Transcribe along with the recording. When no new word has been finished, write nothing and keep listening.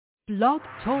Blog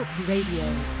Talk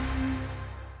Radio.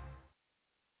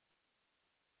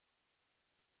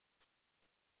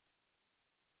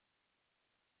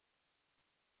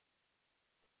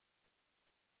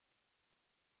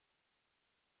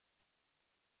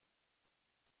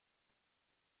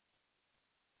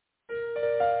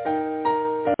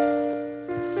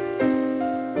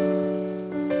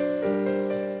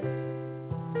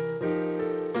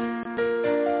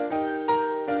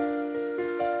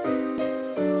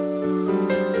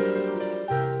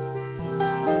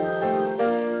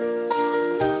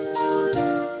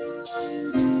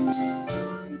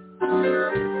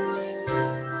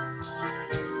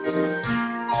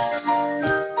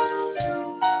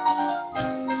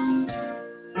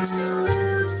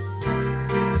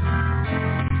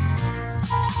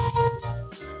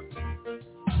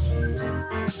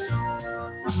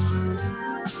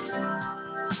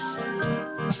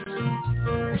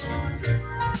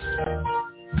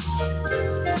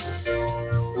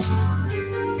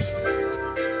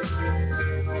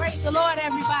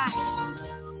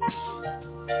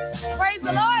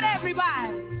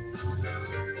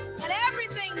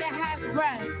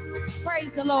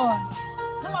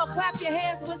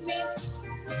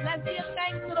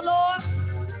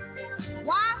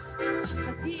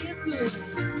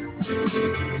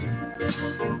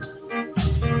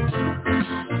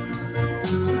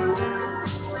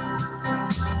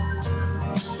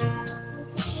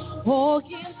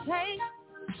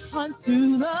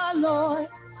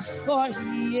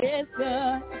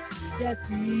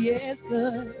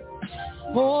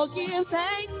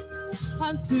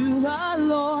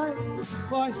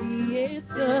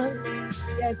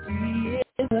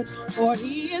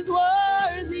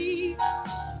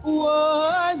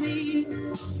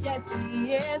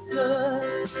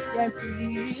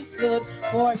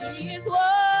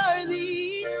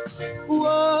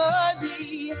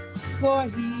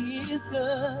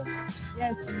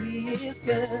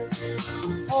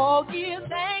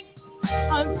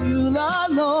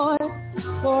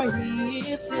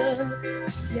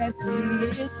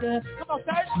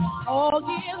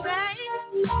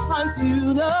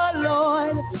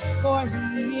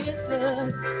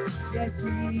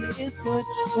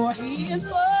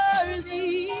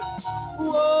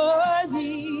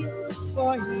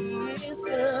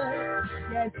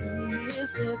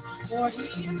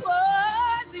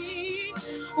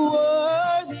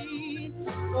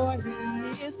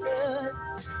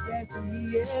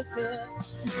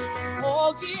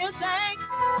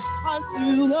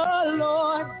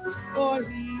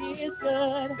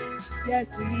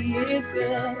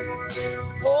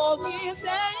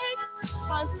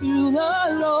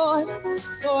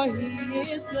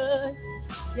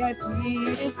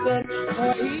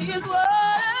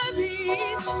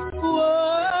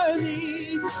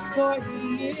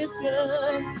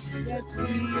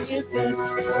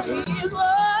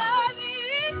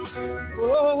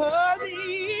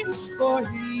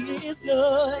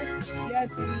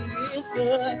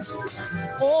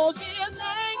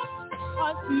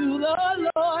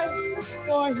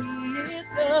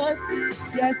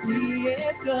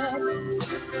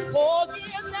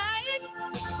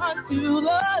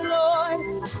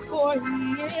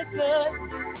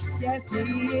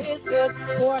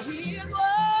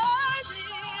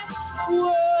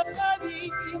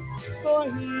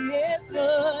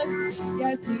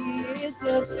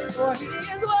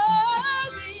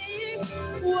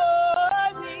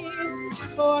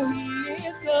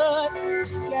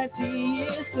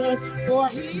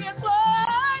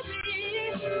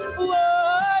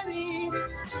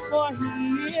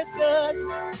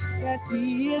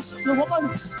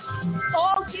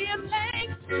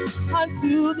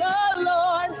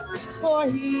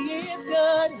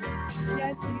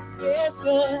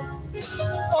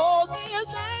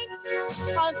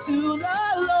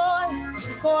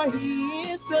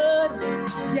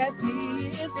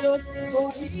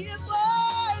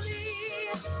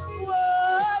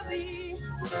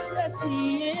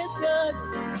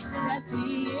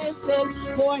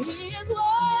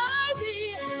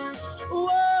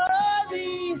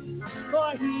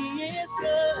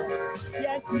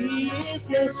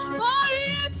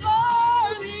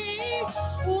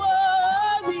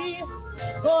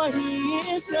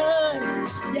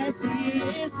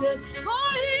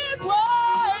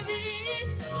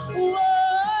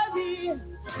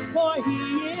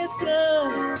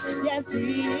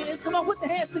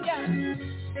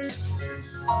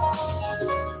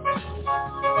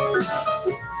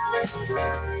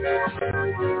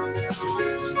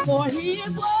 For he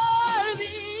is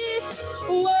worthy,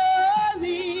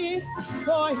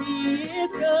 for he is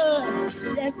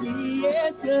good. Yes, he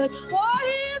is good, for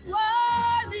he is worthy.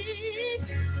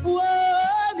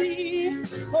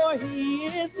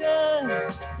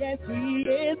 yes, he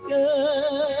is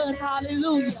good.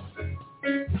 Hallelujah.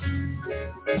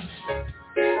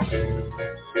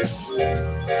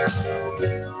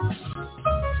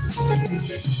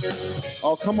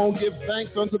 Oh, come on, give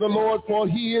thanks unto the Lord, for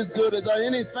he is good. Is there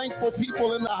any thankful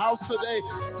people in the house today?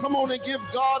 Come on and give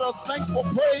God a thankful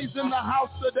praise in the house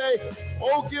today.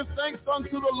 Oh, give thanks unto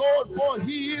the Lord, for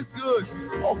he is good.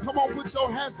 Oh, come on, put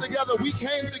your hands together. We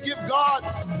came to give God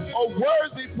a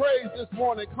worthy praise this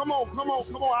morning. Come on, come on,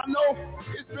 come on. I know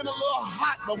it's been a little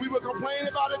hot, but we were complaining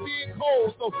about it being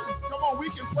cold. So come on, we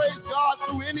can praise God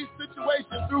through any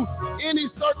situation, through any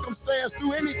circumstance,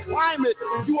 through any climate.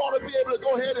 You ought to be able to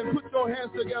go ahead and put your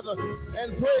hands together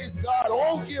and praise God.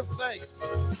 Oh, give thanks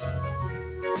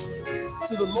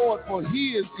to the Lord, for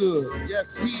he is good. Yes,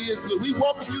 he is good. We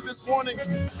welcome you this morning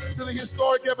to the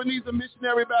historic Ebenezer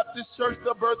Missionary Baptist Church,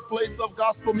 the birthplace of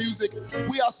gospel music.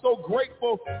 We are so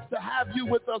grateful to have you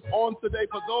with us on today.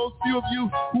 For those few of you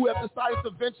who have decided to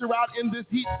venture out in this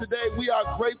heat today, we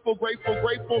are grateful, grateful,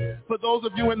 grateful. For those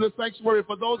of you in the sanctuary,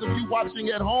 for those of you watching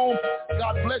at home,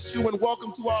 God bless you and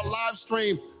welcome to our live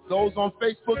stream. Those on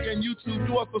Facebook and YouTube,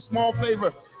 do us a small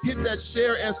favor. Hit that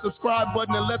share and subscribe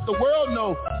button and let the world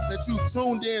know that you've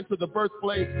tuned in to the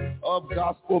birthplace of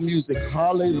gospel music.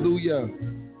 Hallelujah.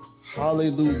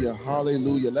 Hallelujah.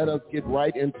 Hallelujah. Let us get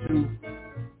right into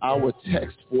our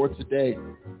text for today.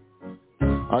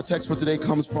 Our text for today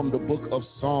comes from the book of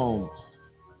Psalms,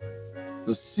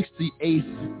 the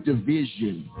 68th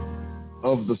division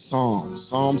of the Psalms.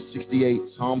 Psalm 68,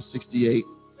 Psalm 68.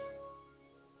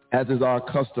 As is our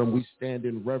custom, we stand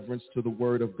in reverence to the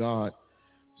word of God.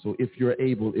 So if you are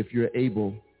able,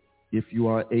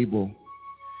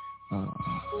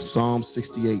 Psalm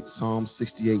 68,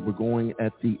 we're going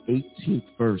at the 18th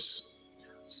verse.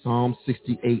 Psalm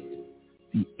 68,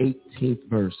 the 18th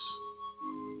verse.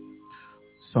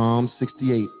 Psalm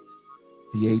 68,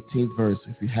 the 18th verse.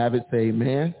 If you have it, say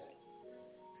amen.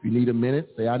 If you need a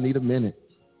minute, say I need a minute.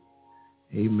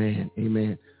 Amen,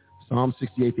 amen. Psalm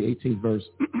 68, the 18th verse,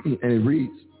 and it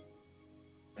reads,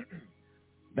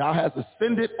 Thou hast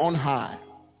ascended on high.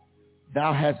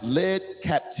 Thou hast led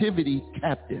captivity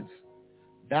captive.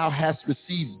 Thou hast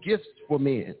received gifts for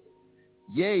men,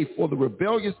 yea, for the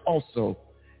rebellious also,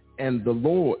 and the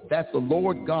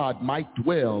Lord God might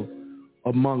dwell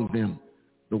among them.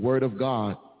 The word of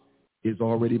God is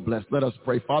already blessed. Let us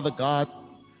pray. Father God,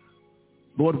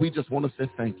 Lord, we just want to say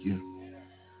thank you.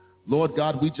 Lord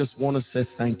God, we just want to say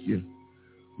thank you.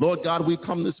 Lord God, we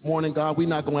come this morning, God, we're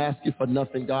not going to ask you for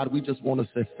nothing, God. We just want to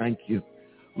say thank you.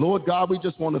 Lord God, we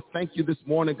just want to thank you this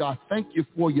morning, God. Thank you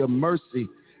for your mercy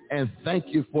and thank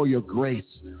you for your grace.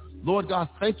 Lord God,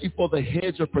 thank you for the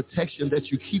hedge of protection that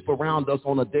you keep around us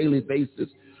on a daily basis.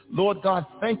 Lord God,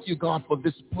 thank you, God, for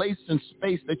this place and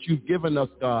space that you've given us,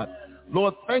 God.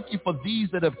 Lord, thank you for these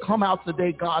that have come out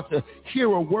today, God, to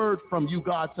hear a word from you,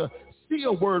 God, to see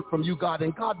a word from you, God.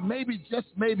 And God, maybe, just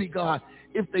maybe, God,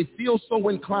 if they feel so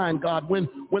inclined, God, when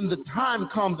the time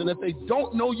comes and if they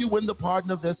don't know you in the pardon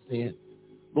of their sin,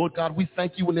 Lord God, we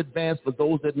thank you in advance for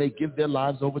those that may give their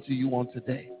lives over to you on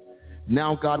today.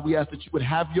 Now, God, we ask that you would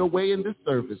have your way in this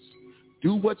service.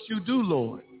 Do what you do,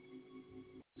 Lord.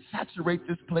 Saturate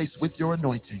this place with your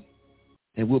anointing.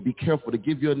 And we'll be careful to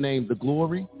give your name the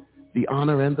glory, the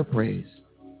honor, and the praise.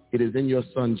 It is in your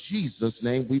Son, Jesus'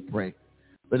 name we pray.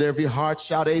 Let every heart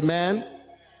shout amen.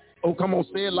 Oh, come on,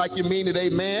 say it like you mean it,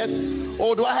 amen.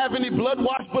 Oh, do I have any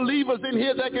blood-washed believers in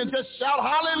here that can just shout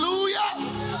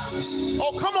hallelujah?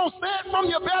 Oh, come on, say it from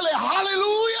your belly,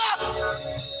 hallelujah.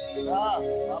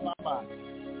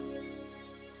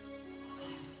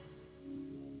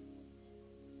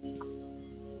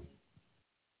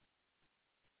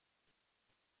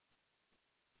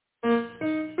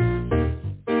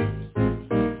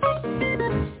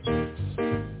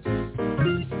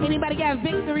 Anybody got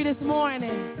victory this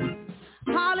morning?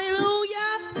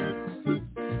 Hallelujah.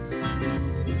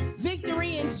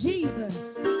 Victory in Jesus.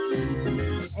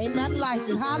 Ain't nothing like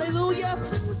it. Hallelujah.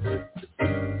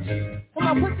 Come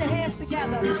on, put your hands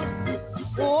together.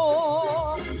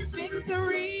 Oh,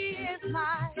 victory is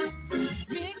mine.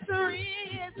 Victory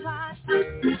is mine.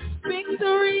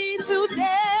 Victory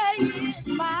today is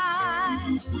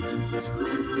mine.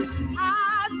 I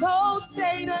told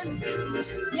Satan,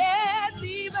 yes,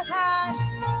 he behind.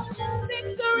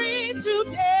 Victory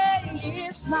today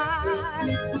is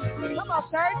mine. Come on,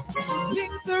 church.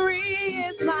 Victory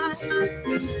is mine.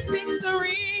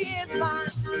 Victory is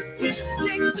mine.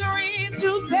 Victory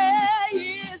today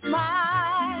is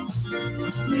mine.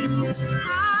 I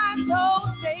told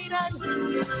Satan,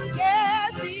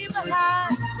 yes, he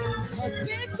behind. But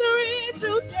victory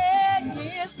today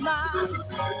is mine.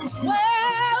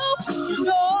 Well,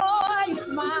 Lord.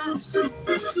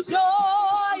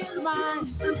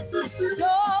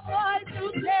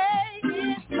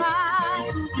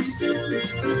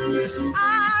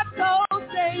 I told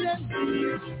Satan,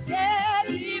 get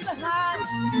me behind.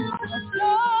 The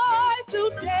joy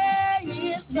today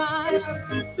is mine.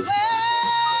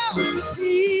 Well,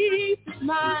 peace is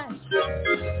mine.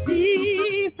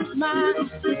 Peace is mine.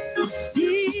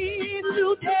 Peace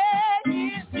today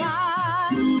is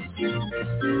mine.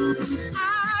 I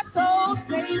told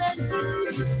Satan,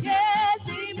 get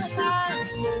me behind.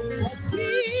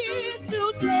 Peace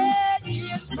today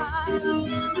is mine.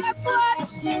 Guess what?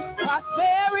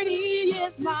 Prosperity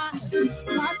is mine.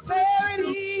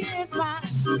 Prosperity is mine.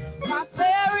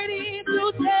 Prosperity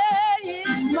today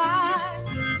is mine.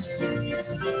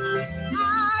 I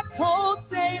told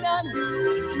Satan,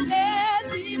 get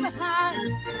me behind.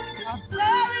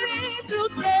 Prosperity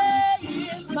today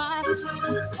is mine.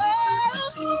 Well,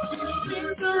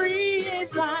 victory is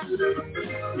mine.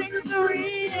 Victory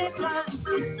is mine.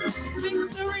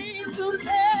 Victory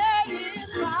today is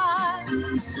mine.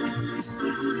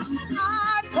 I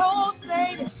told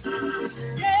Satan,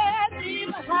 get me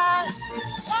behind.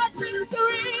 But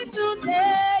victory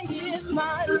today is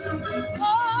mine.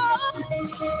 Oh,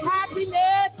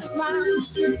 happiness is mine.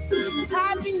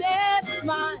 Happiness is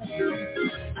mine.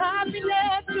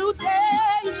 Happiness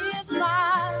today is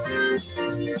mine.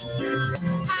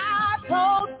 I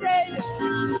told Satan,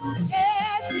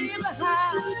 get me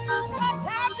behind. But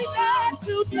happiness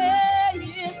today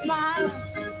is mine.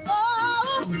 Oh,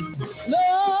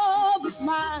 love is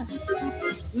mine.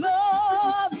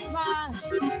 Love is mine.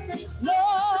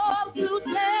 Love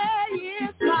today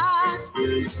is mine.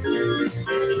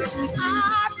 I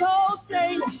told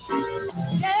Satan,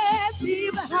 get me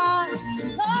behind.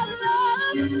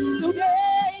 Love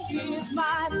today is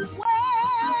mine.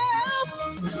 Well,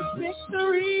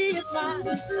 victory is mine.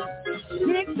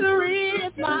 Victory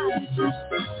is mine.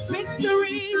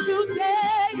 Victory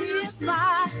today is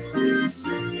mine.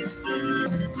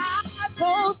 I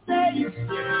told Satan,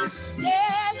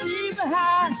 get me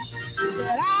behind.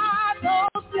 That I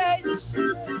told Satan,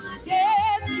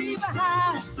 get me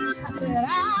behind. That I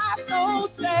told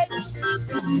Satan,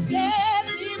 get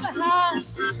me behind.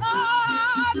 I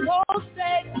told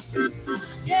Satan,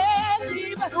 get me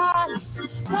behind.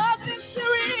 For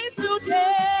victory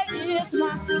today is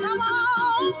mine. Come on.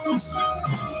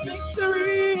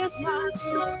 Victory is mine.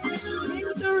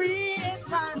 Victory is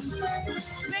mine.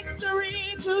 Victory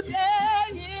today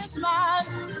is mine.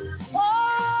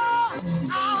 Oh,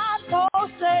 I told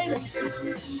Satan,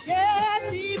 get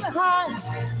me behind.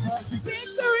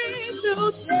 Victory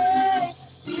today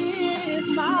is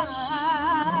mine.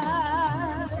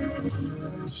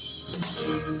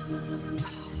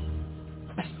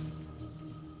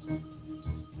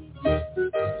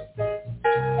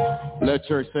 Let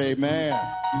church say amen.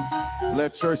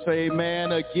 Let church say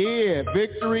amen again.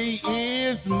 Victory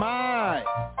is mine.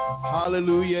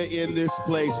 Hallelujah in this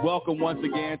place. Welcome once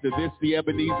again to this, the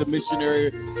Ebenezer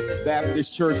Missionary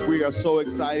Baptist Church. We are so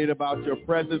excited about your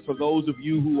presence. For those of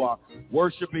you who are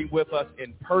worshiping with us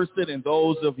in person and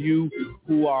those of you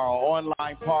who are our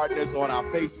online partners on our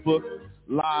Facebook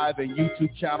Live and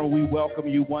YouTube channel, we welcome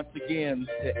you once again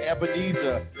to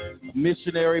Ebenezer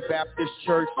Missionary Baptist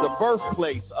Church, the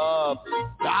birthplace of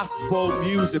gospel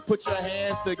music. Put your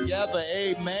hands together.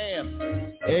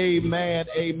 Amen. Amen.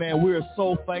 Amen. We are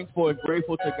so thankful and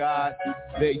grateful to God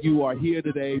that you are here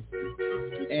today.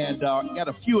 And got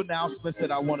a few announcements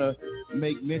that I want to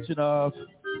make mention of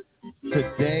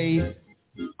today,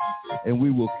 and we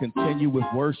will continue with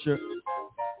worship.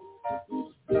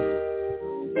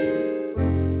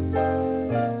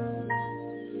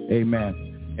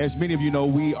 Amen. As many of you know,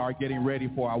 we are getting ready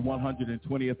for our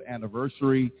 120th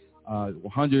anniversary,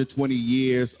 120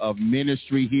 years of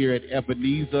ministry here at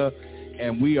Ebenezer,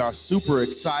 and we are super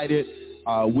excited.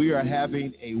 We are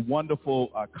having a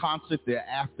wonderful concert this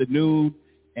afternoon,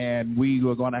 and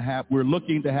we're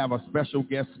looking to have a special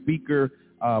guest speaker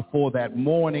for that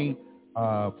morning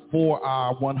for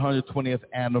our 120th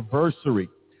anniversary.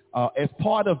 As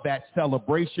part of that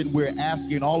celebration, we're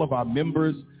asking all of our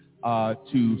members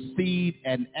to seed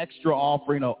an extra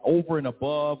offering over and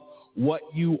above what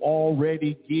you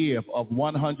already give of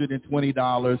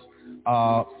 $120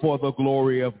 for the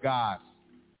glory of God.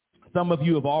 Some of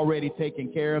you have already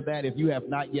taken care of that. If you have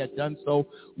not yet done so,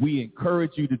 we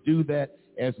encourage you to do that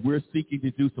as we're seeking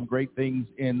to do some great things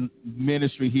in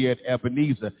ministry here at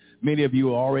Ebenezer. Many of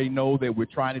you already know that we're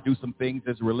trying to do some things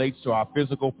as it relates to our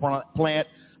physical plant,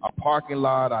 our parking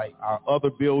lot, our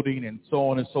other building, and so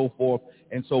on and so forth.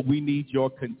 And so we need your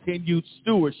continued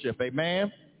stewardship. Amen?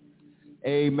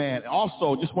 Amen.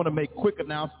 Also, just want to make quick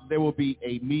announcement. There will be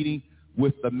a meeting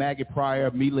with the Maggie Pryor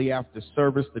immediately after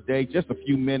service today, just a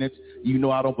few minutes. You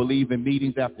know I don't believe in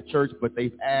meetings after church, but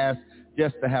they've asked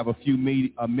just to have a few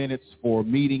minutes for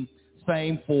meeting.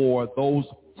 Same for those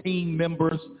team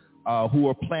members who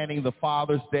are planning the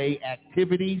Father's Day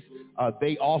activities.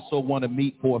 They also want to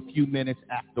meet for a few minutes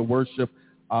after worship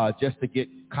just to get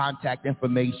contact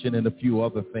information and a few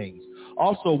other things.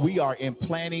 Also, we are in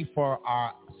planning for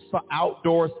our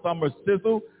outdoor summer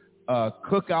sizzle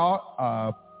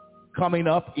cookout coming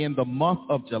up in the month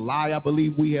of July, I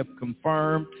believe we have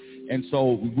confirmed. And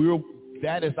so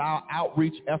that is our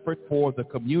outreach effort for the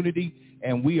community,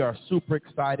 and we are super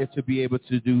excited to be able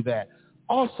to do that.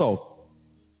 Also,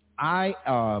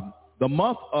 the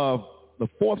month of the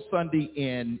fourth Sunday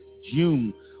in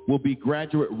June will be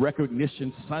Graduate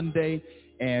Recognition Sunday,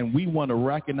 and we want to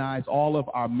recognize all of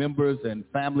our members and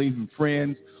families and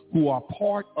friends who are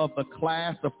part of the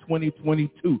class of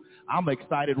 2022. I'm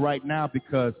excited right now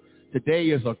because today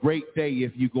is a great day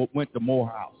if you went to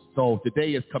Morehouse. So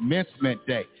today is commencement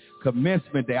day.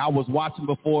 Commencement day. I was watching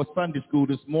before Sunday school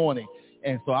this morning,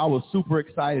 and so I was super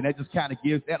excited. That just kind of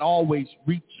that always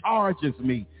recharges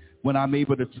me when I'm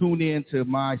able to tune in to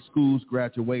my school's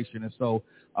graduation. And so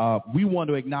we want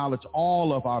to acknowledge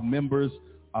all of our members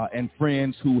and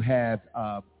friends who have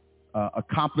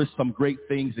accomplished some great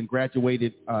things and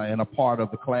graduated and a part of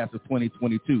the class of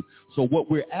 2022. So what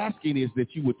we're asking is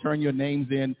that you would turn your names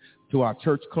in to our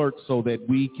church clerk so that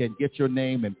we can get your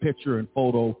name and picture and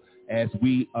photo as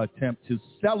we attempt to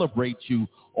celebrate you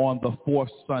on the fourth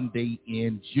Sunday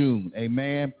in June.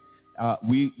 Amen.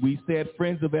 We said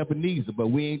friends of Ebenezer, but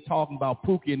we ain't talking about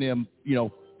Pookie and them,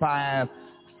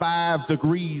 5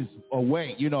 degrees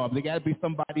away. There got to be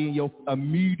somebody in your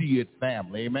immediate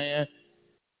family. Amen.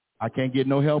 I can't get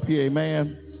no help here.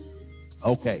 Amen.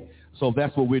 Okay. So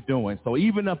that's what we're doing. So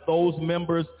even if those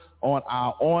members on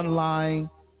our online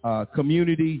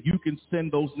community, you can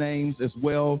send those names as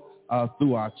well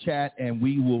through our chat, and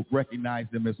we will recognize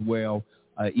them as well.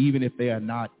 Even if they are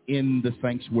not in the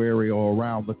sanctuary or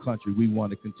around the country, we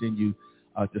want to continue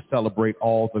to celebrate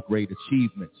all the great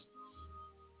achievements.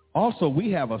 Also,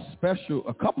 we have a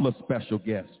couple of special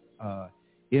guests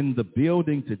in the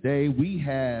building today. We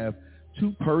have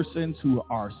 2 persons who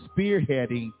are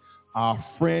spearheading our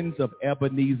Friends of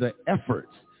Ebenezer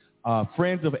efforts.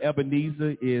 Friends of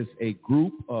Ebenezer is a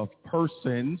group of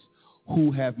persons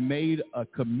who have made a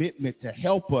commitment to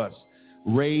help us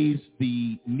raise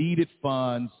the needed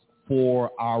funds for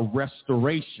our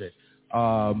restoration.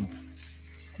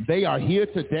 They are here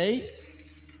today.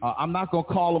 I'm not going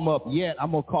to call them up yet.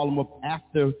 I'm going to call them up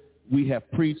after we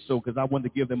have preached, because I wanted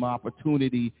to give them an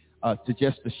opportunity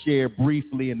to share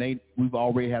briefly, and we've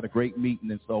already had a great meeting,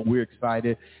 and so we're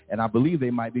excited, and I believe they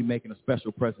might be making a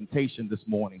special presentation this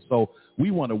morning. So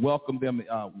we want to welcome them,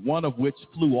 one of which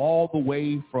flew all the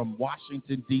way from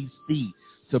Washington, D.C.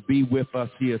 to be with us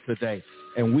here today,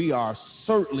 and we are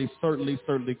certainly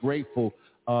grateful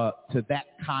to that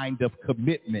kind of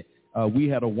commitment. We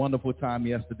had a wonderful time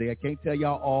yesterday. I can't tell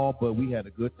y'all all, but we had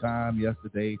a good time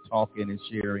yesterday talking and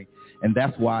sharing, and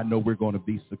that's why I know we're going to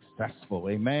be successful.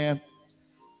 Amen.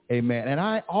 Amen. And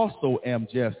I also am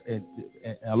just, and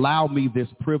allow me this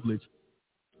privilege,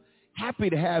 happy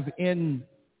to have in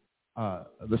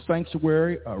the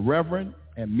sanctuary Reverend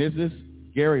and Mrs.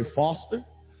 Gary Foster.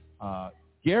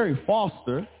 Gary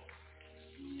Foster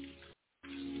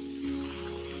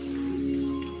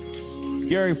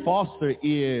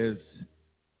is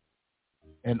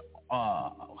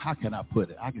how can I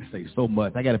put it? I can say so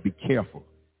much. I got to be careful.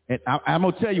 And I'm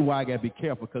going to tell you why I got to be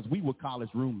careful, because we were college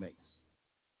roommates.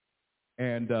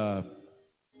 And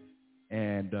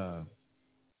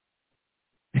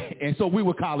so we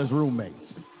were college roommates.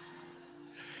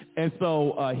 And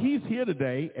so he's here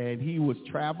today, and he was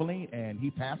traveling, and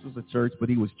he pastors a church, but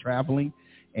he was traveling,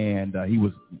 and he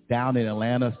was down in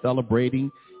Atlanta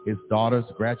celebrating his daughter's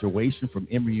graduation from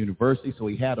Emory University. So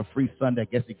he had a free Sunday. I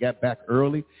guess he got back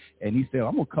early, and he said,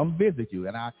 I'm going to come visit you.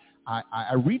 And I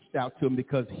reached out to him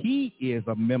because he is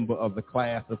a member of the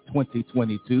class of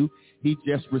 2022. He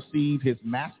just received his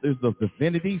Master's of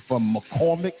Divinity from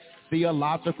McCormick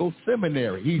Theological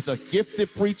Seminary. He's a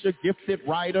gifted preacher, gifted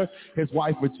writer. His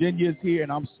wife, Virginia, is here,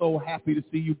 and I'm so happy to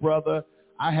see you, brother.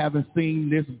 I haven't seen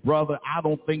this brother, I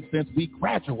don't think, since we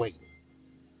graduated.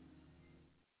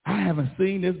 I haven't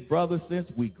seen this brother since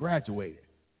we graduated.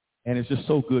 And it's just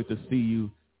so good to see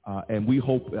you. And we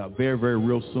hope very, very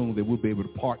real soon that we'll be able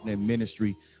to partner in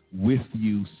ministry with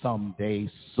you someday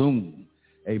soon.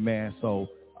 Amen. So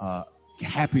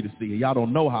happy to see you. Y'all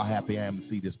don't know how happy I am to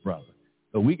see this brother.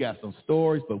 So we got some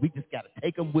stories, but we just got to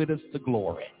take them with us to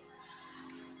glory.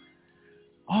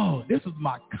 Oh, this is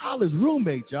my college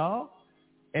roommate, y'all.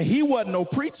 And he wasn't no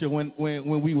preacher when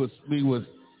we was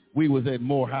at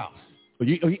Morehouse.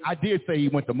 I did say he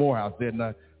went to Morehouse, didn't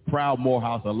I? Proud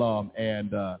Morehouse alum,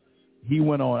 and he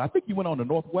went on. I think he went on to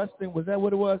Northwestern. Was that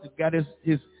what it was? He got his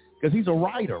because he's a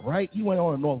writer, right? He went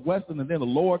on to Northwestern, and then the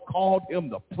Lord called him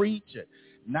to preach. And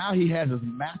now he has his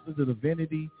master's of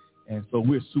divinity, and so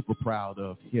we're super proud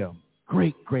of him.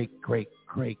 Great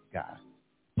guy.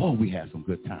 Oh, we had some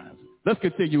good times. Let's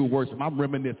continue with worship. I'm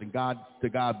reminiscing. To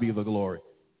God be the glory.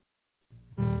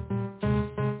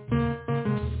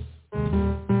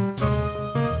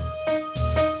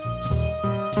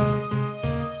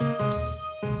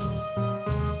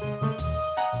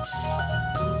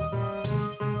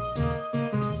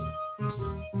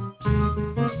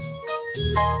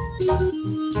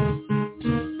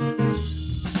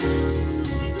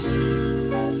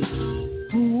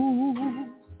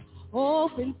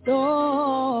 Open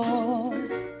doors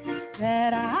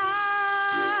that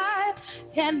I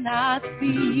cannot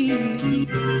see.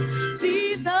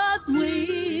 Jesus will.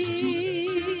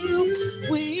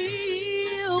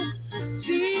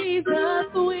 Jesus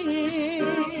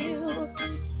will.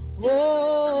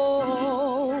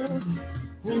 Oh,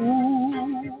 who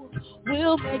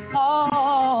will make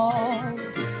all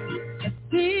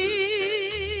decisions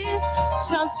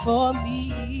for me?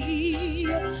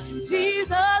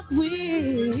 Jesus will.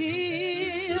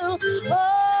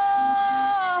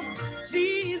 Oh,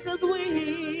 Jesus will.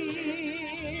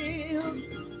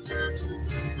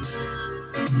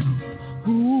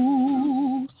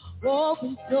 Who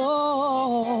opens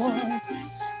doors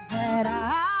that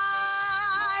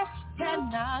I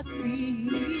cannot see?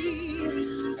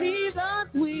 Jesus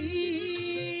will.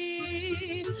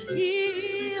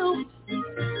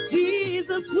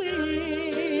 Jesus will.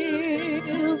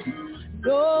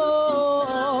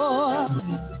 Lord,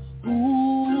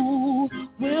 who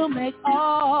will make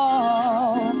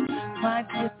all my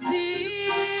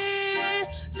decisions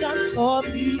for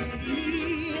me?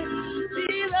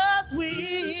 Jesus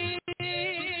will.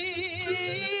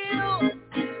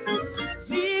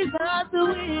 Jesus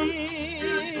will.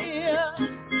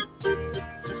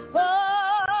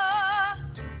 Oh,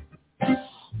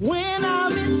 when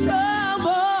I'm in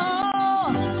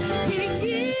trouble, He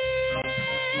gives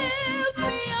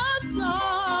me a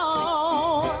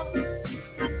song.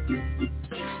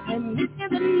 And in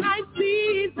the night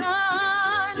season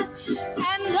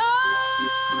and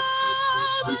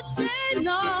all the day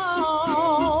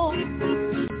long,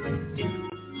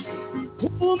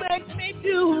 who makes me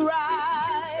do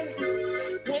right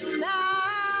when I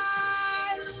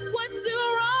would do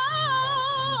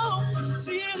wrong?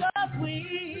 Jesus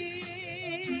will.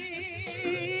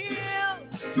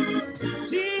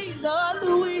 Jesus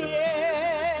will.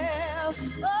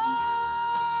 Oh,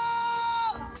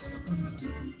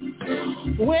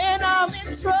 when I'm in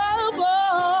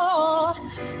trouble,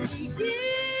 He gives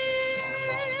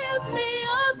me a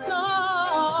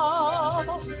song.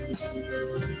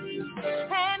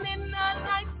 And in the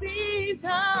night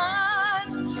season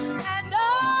and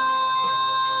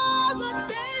all the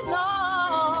day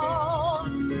long,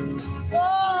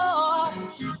 oh,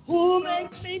 who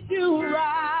makes me do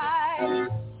right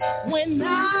when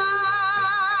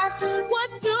I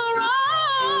would do wrong?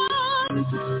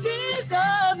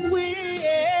 Jesus will.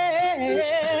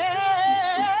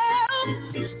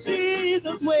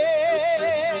 Jesus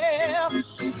will.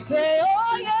 Say,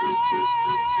 oh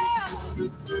yeah.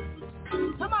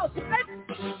 Come on, say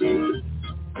it.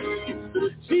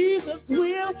 Jesus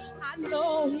will. I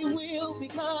know He will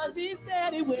because He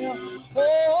said He will.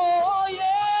 Oh yeah.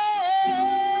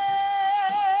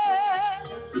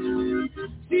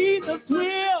 Jesus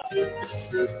will.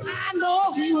 I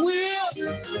know He will.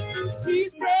 He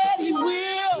said He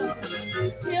will.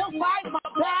 He'll fight my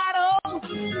battle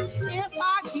if I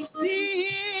keep still.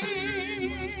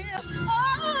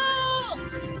 Oh,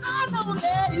 I know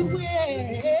that He will.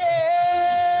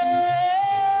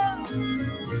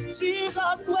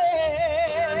 Jesus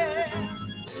will.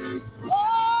 Oh,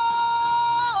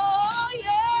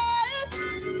 yes.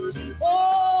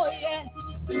 Oh, yes.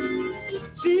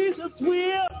 Jesus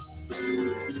will.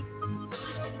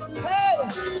 Hey.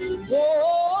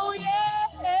 Oh, yes.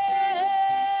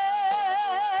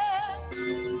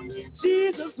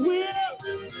 Jesus will.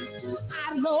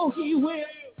 I know He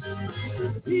will.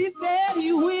 He said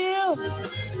He will.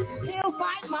 He'll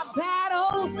fight my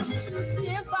battle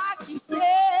if I keep still.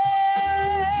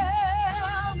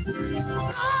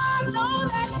 I know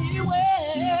that He will.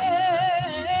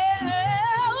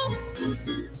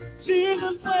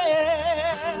 Jesus will.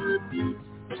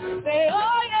 Say,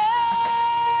 oh yeah.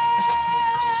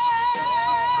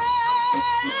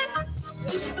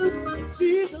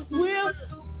 Jesus will.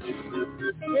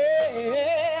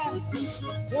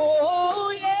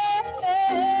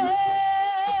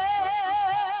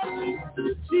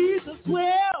 Jesus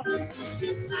will.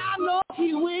 I know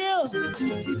he will.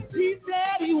 He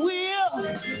said he will.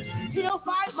 He'll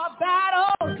fight my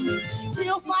battle.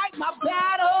 He'll fight my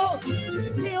battle.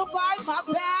 He'll fight my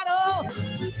battle.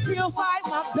 He'll fight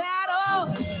my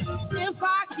battle. If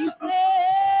I keep still,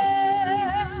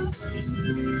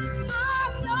 I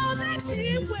know that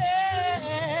he will.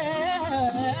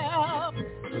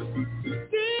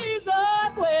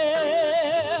 Jesus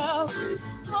will.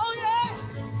 Oh yeah.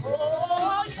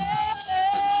 Oh yeah.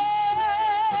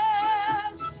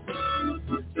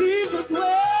 Jesus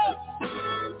will.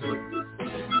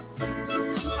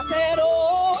 I said,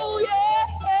 oh yeah.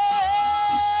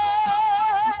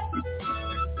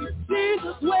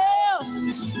 Jesus will.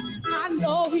 I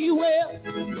know he will.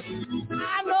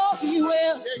 I know he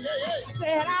will.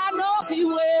 Said I know he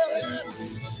will.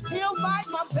 He'll fight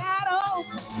my battle.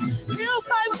 He'll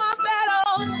fight my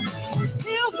battle.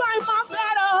 He'll fight my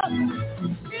battle.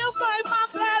 He'll fight my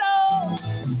battle.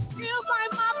 He'll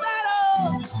fight my battle.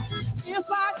 If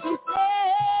I can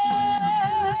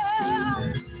stand,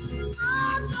 I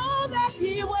know that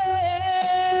he will.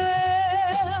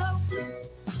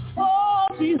 Oh,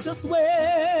 Jesus will.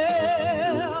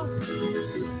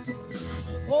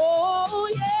 Oh,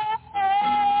 yeah.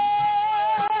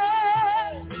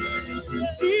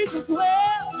 Jesus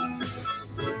will.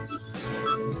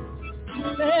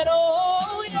 Said,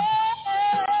 oh, yeah.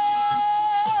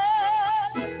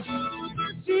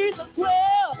 Jesus will.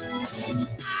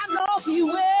 I know he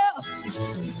will.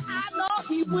 I know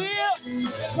he will.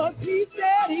 Because he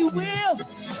said he will.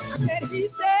 I said he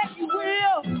said he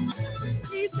will.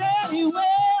 He said he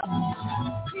will.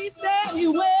 He said he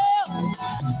will.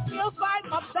 He'll fight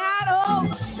my battle.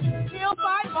 He'll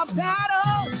fight my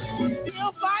battle.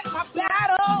 He'll fight my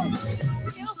battle.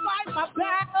 He'll fight my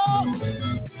battle.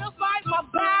 He'll fight my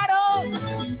battle.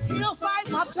 He'll fight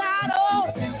my battle.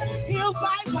 He'll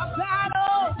fight my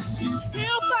battle.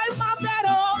 He'll fight my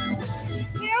battle.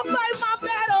 He'll fight my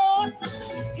battle.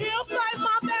 He'll fight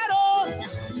my battle.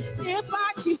 If I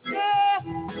keep there,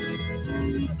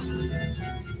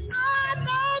 I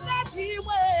know that he will.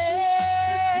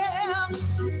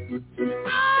 I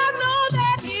know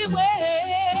that he will.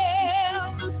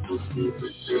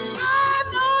 I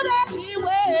know that he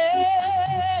will.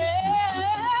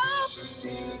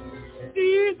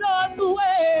 Jesus will.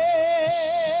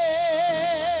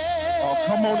 Oh,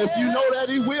 come on. If you know that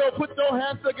he will, put your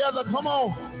hands together. Come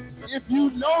on. If you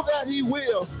know that he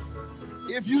will.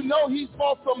 If you know he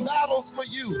fought some battles for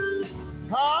you.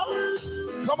 Huh?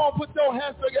 Come on, put your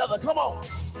hands together. Come on.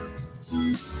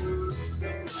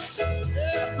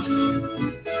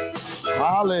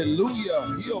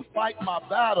 Hallelujah. He'll fight my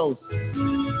battles.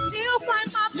 He'll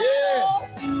fight my battle.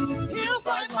 Yeah. He'll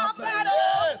fight my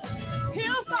battle.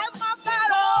 He'll fight my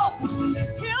battle.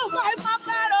 He'll fight my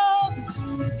battle.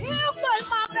 He'll fight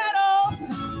my battle.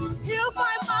 He'll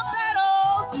fight my battle.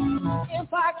 If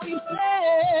I keep still,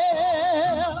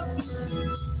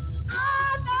 I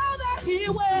know that he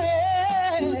will.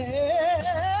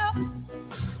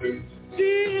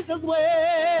 Jesus will.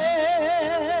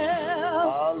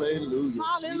 Hallelujah.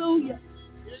 Hallelujah.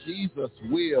 Jesus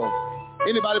will.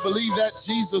 Anybody believe that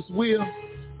Jesus will?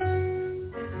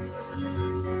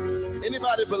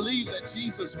 Anybody believe that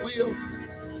Jesus will?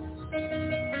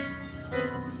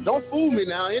 Don't fool me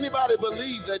now. Anybody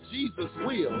believe that Jesus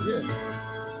will? Yeah.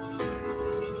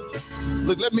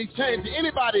 Look, let me change it.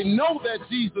 Anybody know that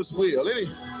Jesus will?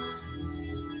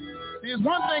 See, it's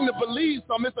one thing to believe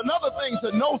something. It's another thing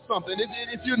to know something.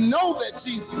 If you know that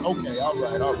Jesus... Okay, all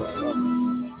right.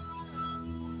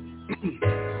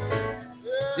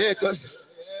 Yeah, because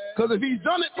if he's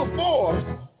done it before,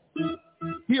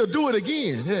 he'll do it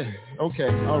again. Yeah. Okay,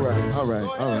 all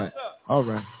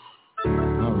right.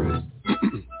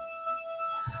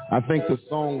 I think the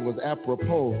song was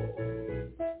apropos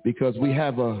because we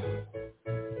have a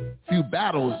few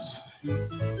battles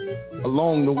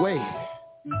along the way.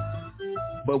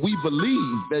 But we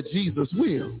believe that Jesus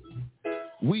will.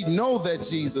 We know that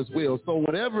Jesus will. So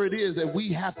whatever it is that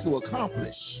we have to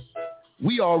accomplish,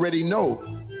 we already know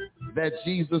that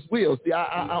Jesus will. See,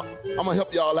 I'm going to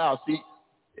help y'all out. See,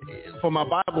 for my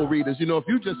Bible readers, if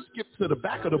you just skip to the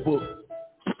back of the book,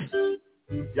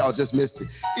 y'all just missed it.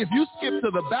 If you skip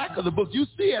to the back of the book, you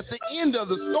see at the end of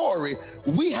the story,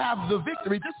 we have the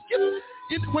victory. Just skip.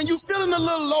 when you're feeling a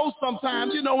little low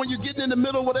sometimes, you know, when you're getting in the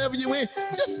middle, whatever you're in,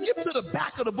 just skip to the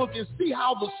back of the book and see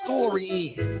how the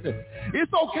story ends.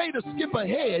 It's okay to skip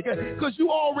ahead because you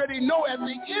already know at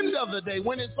the end of the day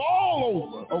when it's all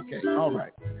over. Okay, all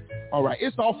right. All right,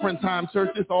 it's offering time,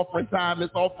 church. It's offering time.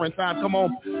 It's offering time. Come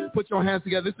on, put your hands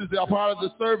together. This is a part of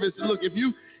the service. Look, if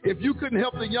you couldn't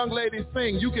help the young lady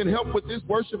sing, you can help with this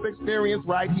worship experience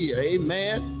right here.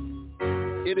 Amen.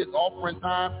 It is offering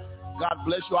time. God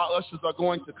bless you. Our ushers are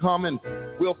going to come, and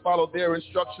we'll follow their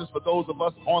instructions for those of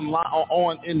us online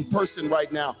or in person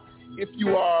right now. If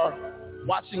you are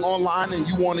watching online and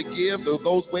you want to give,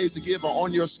 those ways to give are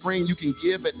on your screen. You can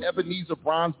give at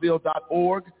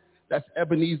EbenezerBronzeville.org. That's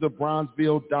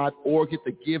EbenezerBronzeville.org. Hit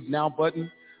the Give Now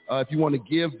button. If you want to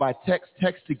give by text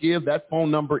to give. That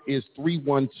phone number is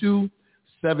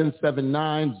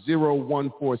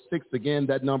 312-779-0146. Again,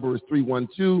 that number is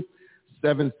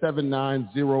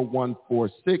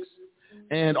 312-779-0146.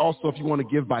 And also, if you want to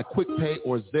give by QuickPay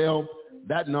or Zelle,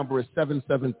 that number is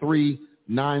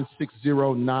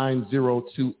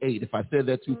 773-960-9028. If I said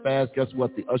that too fast, guess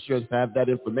what? The ushers have that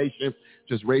information.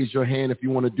 Just raise your hand if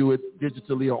you want to do it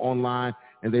digitally or online,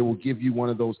 and they will give you one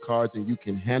of those cards, and you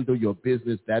can handle your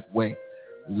business that way.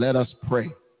 Let us pray.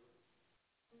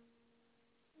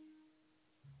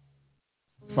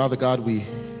 Father God, we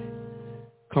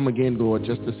come again, Lord,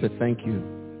 just to say thank you.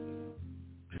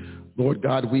 Lord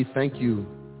God, we thank you,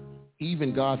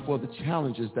 even, God, for the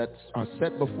challenges that are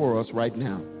set before us right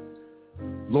now.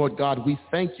 Lord God, we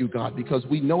thank you, God, because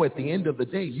we know at the end of the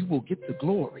day you will get the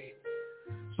glory.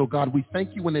 So, God, we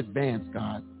thank you in advance,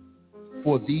 God,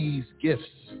 for these gifts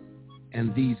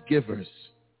and these givers.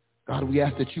 God, we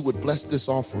ask that you would bless this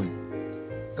offering.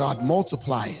 God,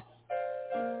 multiply it,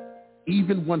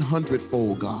 even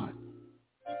 100-fold, God,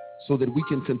 so that we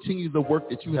can continue the work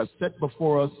that you have set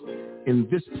before us in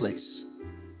this place,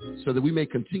 so that we may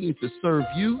continue to serve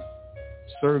you,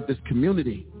 serve this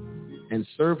community, and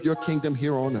serve your kingdom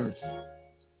here on earth.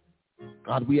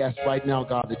 God, we ask right now,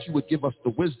 God, that you would give us the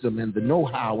wisdom and the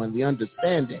know-how and the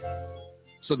understanding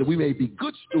so that we may be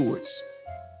good stewards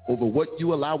over what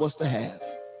you allow us to have.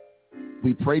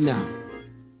 We pray now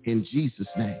in Jesus'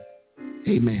 name.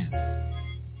 Amen.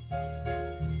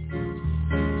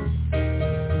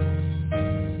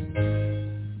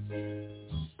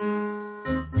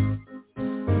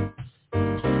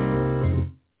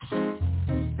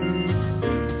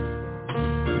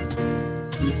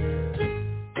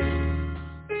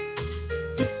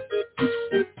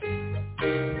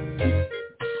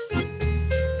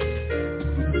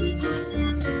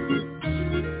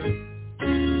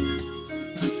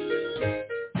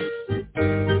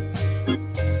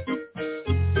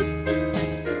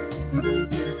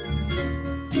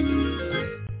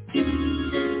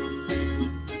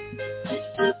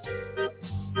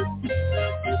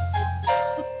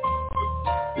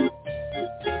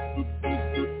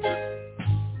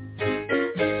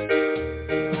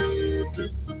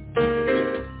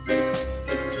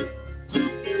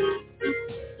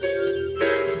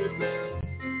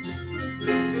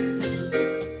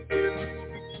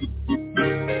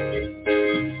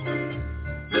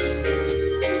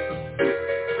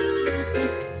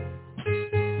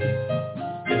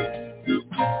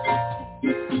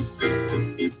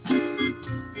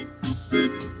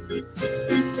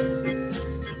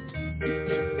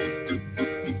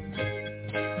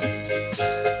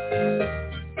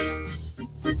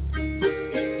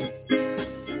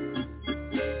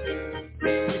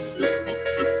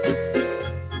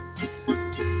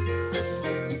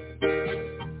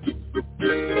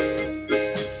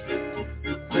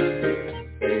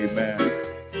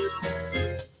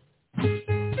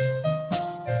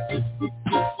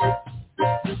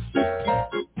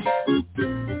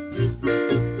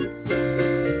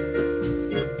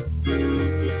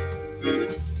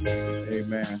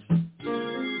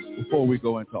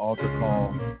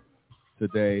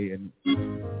 Today, and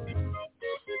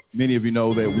many of you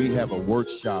know that we have a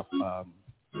workshop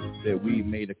that we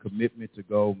made a commitment to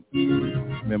go,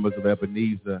 members of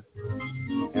Ebenezer,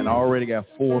 and I already got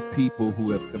 4 people who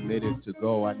have committed to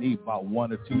go. I need about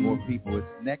 1 or 2 more people. It's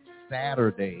next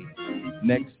Saturday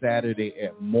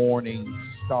at Morning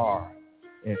Star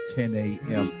at 10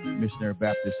 a.m. Missionary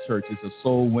Baptist Church. It's a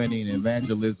soul winning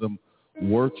evangelism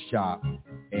workshop,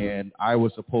 and I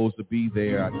was supposed to be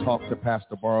there. I talked to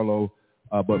Pastor Barlow,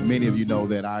 but many of you know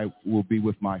that I will be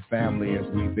with my family as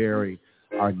we bury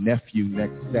our nephew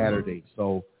next Saturday.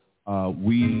 So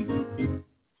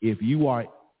if you are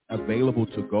available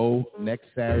to go next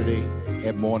Saturday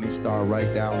at Morning Star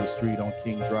right down the street on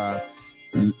King Drive,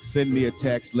 send me a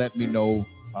text, let me know,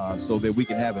 so that we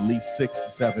can have at least 6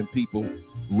 to 7 people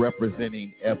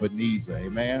representing Ebenezer.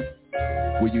 Amen.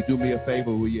 Will you do me a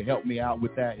favor? Will you help me out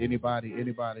with that? Anybody?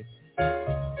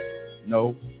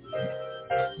 No?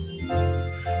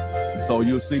 So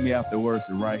you'll see me after worship,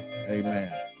 right?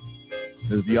 Amen.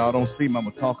 If y'all don't see me, I'm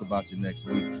going to talk about you next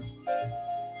week.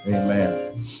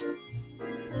 Amen.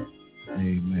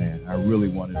 Amen. I really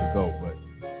wanted to go, but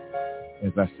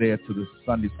as I said to the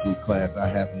Sunday school class, I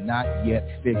have not yet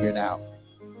figured out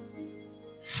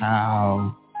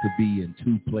how to be in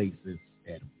 2 places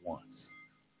at once.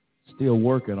 Still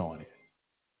working on it,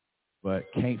 but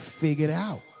can't figure it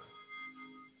out.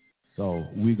 So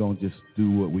we're going to just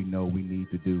do what we know we need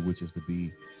to do, which is to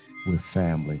be with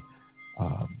family.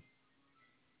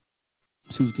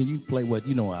 Susan, can you play what,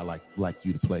 I like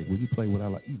you to play. Will you play what I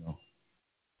like? You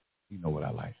know what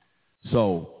I like.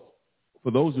 So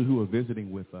for those who are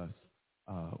visiting with us,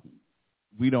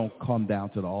 we don't come down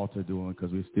to the altar doing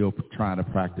because we're still trying to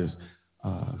practice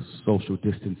social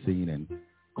distancing and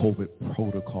COVID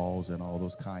protocols and all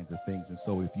those kinds of things. And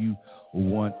so if you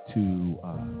want to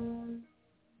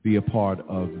be a part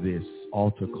of this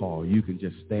altar call, you can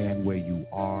just stand where you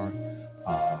are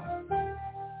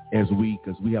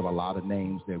because we have a lot of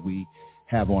names that we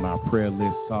have on our prayer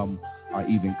list. Some are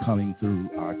even coming through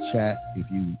our chat. If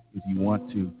you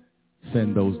want to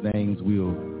send those names,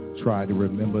 we'll try to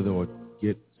remember or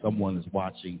get someone that's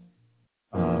watching.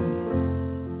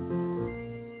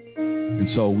 And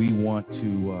so we want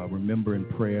to remember in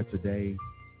prayer today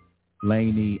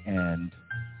Laney and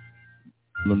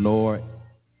Lenore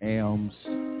Elms.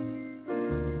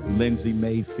 Lindsay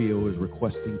Mayfield is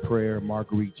requesting prayer.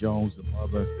 Marguerite Jones, the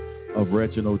mother of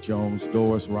Reginald Jones.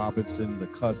 Doris Robinson, the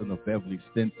cousin of Beverly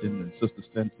Stinson, and Sister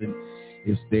Stinson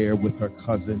is there with her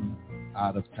cousin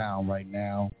out of town right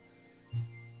now.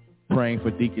 Praying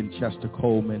for Deacon Chester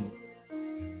Coleman,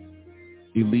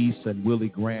 Elise and Willie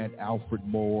Grant, Alfred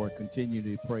Moore. Continue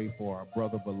to pray for our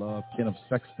brother beloved, Kenneth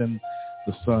Sexton,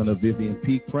 the son of Vivian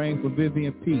Peake. Praying for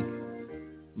Vivian Peake,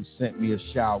 who sent me a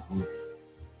shout group.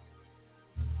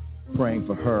 Praying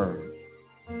for her.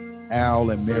 Al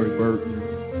and Mary Burton,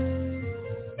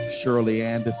 Shirley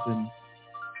Anderson.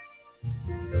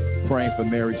 Praying for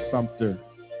Mary Sumter,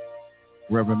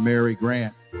 Reverend Mary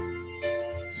Grant,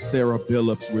 Sarah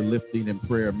Billups, we're lifting in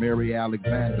prayer. Mary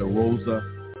Alexander, Rosa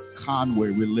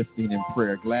Conway, we're lifting in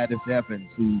prayer. Gladys Evans,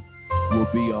 who will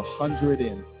be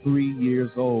 103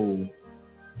 years old,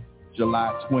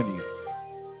 July 20th.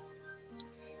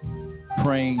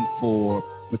 Praying for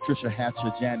Patricia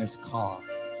Hatcher, Janice Carr,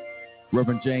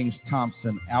 Reverend James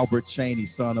Thompson, Albert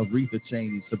Cheney, son of Retha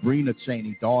Cheney, Sabrina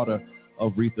Cheney, daughter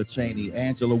of Retha Cheney,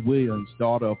 Angela Williams,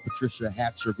 daughter of Patricia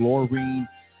Hatcher, Glorine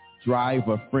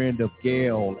Driver, friend of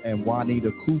Gail and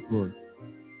Juanita Cooper.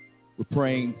 We're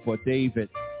praying for David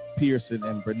Pearson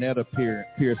and Bernetta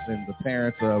Pearson, the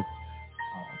parents of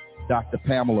Dr.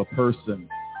 Pamela Person.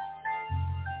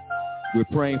 We're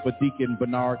praying for Deacon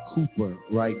Bernard Cooper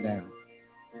right now.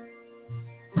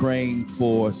 Praying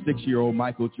for 6-year-old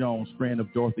Michael Jones, friend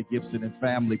of Dorothy Gibson and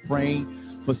family.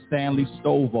 Praying for Stanley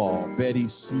Stovall, Betty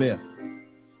Smith.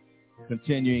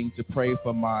 Continuing to pray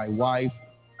for my wife,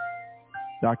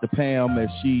 Dr. Pam, as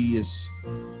she is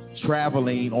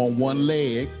traveling on one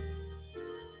leg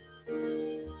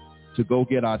to go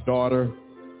get our daughter.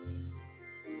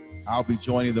 I'll be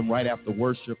joining them right after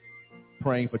worship,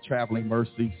 praying for traveling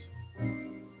mercies.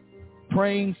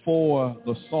 Praying for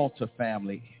the Salter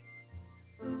family,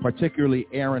 particularly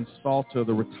Aaron Salter,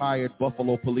 the retired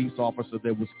Buffalo police officer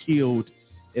that was killed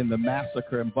in the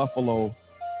massacre in Buffalo,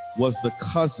 was the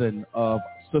cousin of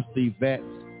Sister Yvette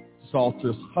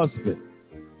Salter's husband.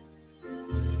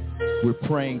 We're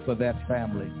praying for that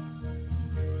family.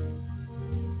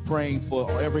 Praying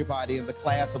for everybody in the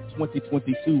class of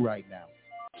 2022 right now.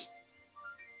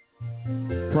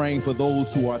 Praying for those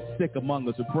who are sick among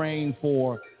us. We're praying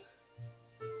for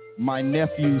my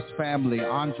nephew's family,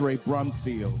 Andre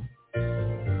Brumfield,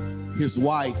 his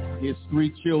wife, his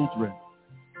 3 children.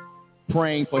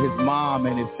 Praying for his mom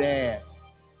and his dad.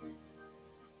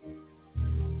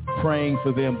 Praying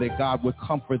for them that God would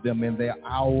comfort them in their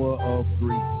hour of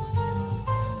grief.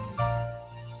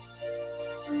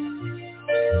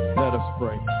 Let us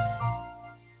pray.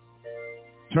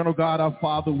 Eternal God, our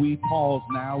Father, we pause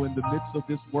now in the midst of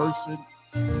this worship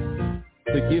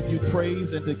to give you praise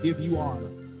and to give you honor.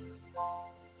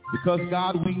 Because,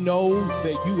 God, we know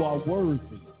that you are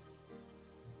worthy.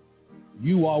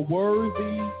 You are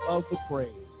worthy of the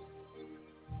praise.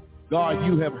 God,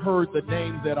 you have heard the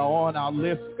names that are on our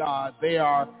list, God. There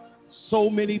are so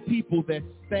many people that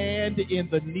stand in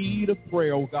the need of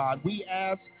prayer, oh God. We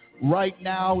ask right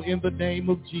now in the name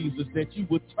of Jesus that you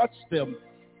would touch them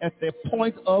at the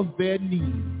point of their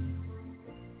need.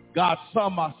 God,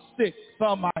 some are sick,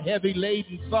 some are heavy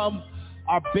laden, some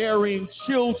are bearing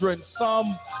children,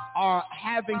 some are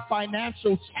having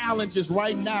financial challenges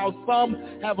right now, some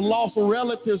have lost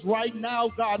relatives right now.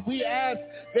 God, we ask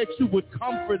that you would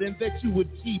comfort and that you would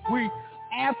keep. We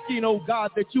asking, oh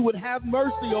God, that you would have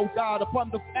mercy, oh God,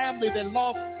 upon the family that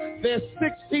lost their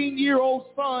 16-year-old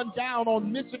son down on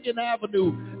Michigan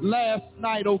Avenue last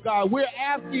night, oh God. We're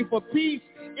asking for peace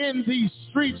in these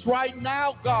streets right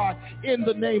now, God, in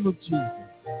the name of Jesus.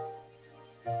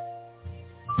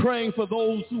 Praying for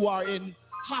those who are in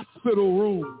hospital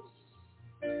rooms,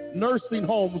 nursing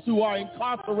homes, who are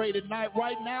incarcerated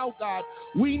right now, God.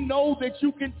 We know that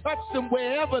you can touch them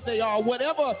wherever they are,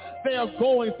 whatever they are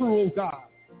going through, oh God.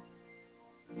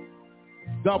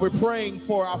 God, we're praying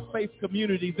for our faith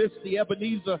community, the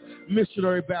E.M.B.C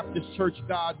Missionary Baptist Church,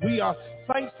 God. We are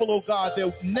thankful, oh God,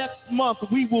 that next month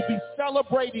we will be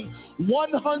celebrating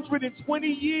 120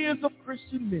 years of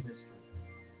Christian ministry.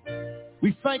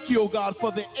 We thank you, oh God,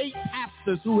 for the 8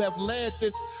 pastors who have led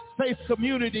this faith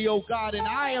community, oh God, and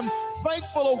I am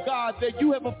thankful, oh God, that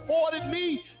you have afforded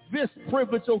me this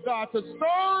privilege, oh God, to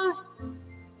serve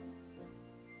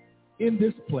in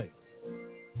this place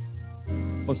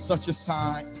for such a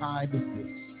time as this.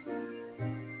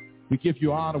 We give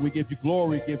you honor, we give you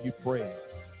glory, we give you praise.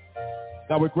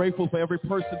 God, we're grateful for every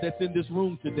person that's in this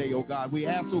room today, oh God. We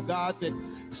ask, oh God, that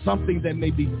something that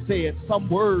may be said, some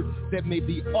word that may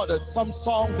be uttered, some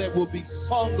song that will be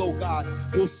sung, oh God,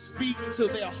 will speak to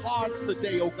their hearts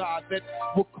today, oh God, that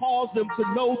will cause them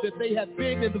to know that they have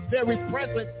been in the very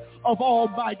presence of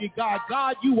Almighty God.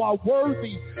 God, you are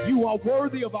worthy. You are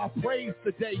worthy of our praise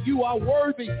today. You are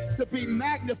worthy to be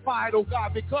magnified, oh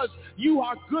God, because you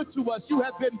are good to us. You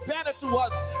have been better to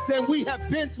us than we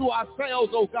have been to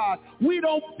ourselves, oh God. We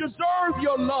don't deserve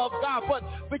your love, God, but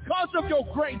because of your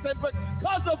grace and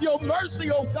because of your mercy,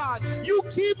 oh God, you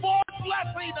keep on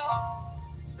blessing us.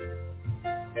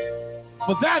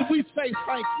 For that we say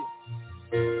thank you.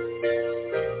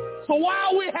 So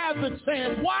while we have the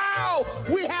chance, while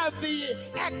we have the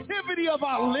activity of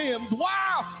our limbs,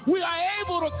 while we are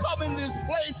able to come in this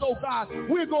place, oh God,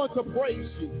 we're going to praise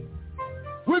you.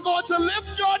 We're going to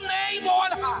lift your name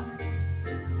on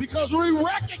high because we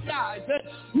recognize that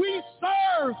we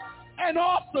serve an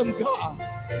awesome God.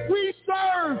 We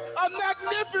serve a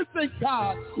magnificent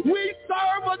God. We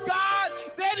serve a God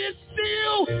that is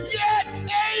still yet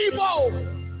able.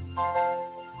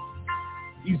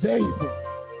 He's able.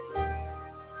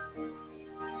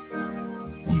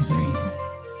 He's able.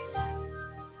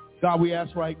 God, we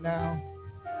ask right now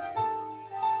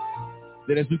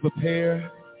that as we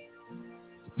prepare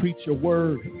to preach your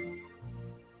word,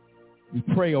 we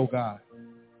pray, oh God,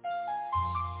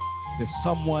 that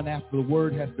someone after the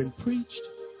word has been preached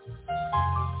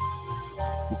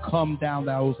will come down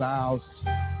those aisles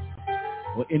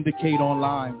or indicate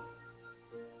online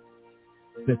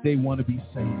that they want to be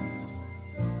saved,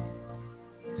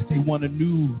 that they want a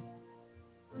new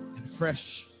and fresh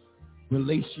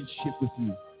relationship with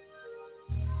you.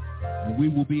 And we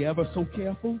will be ever so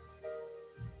careful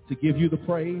to give you the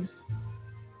praise,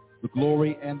 the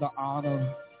glory, and the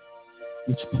honor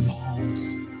which belongs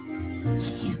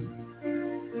to you.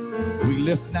 We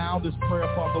lift now this prayer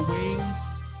upon the wings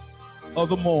of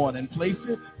the morn and place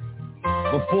it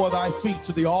before thy feet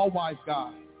to the all-wise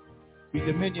God. Be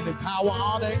dominion and power,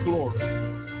 honor, and glory,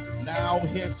 now,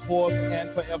 henceforth,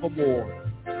 and forevermore.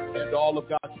 And all of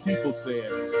God's people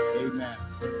said, amen.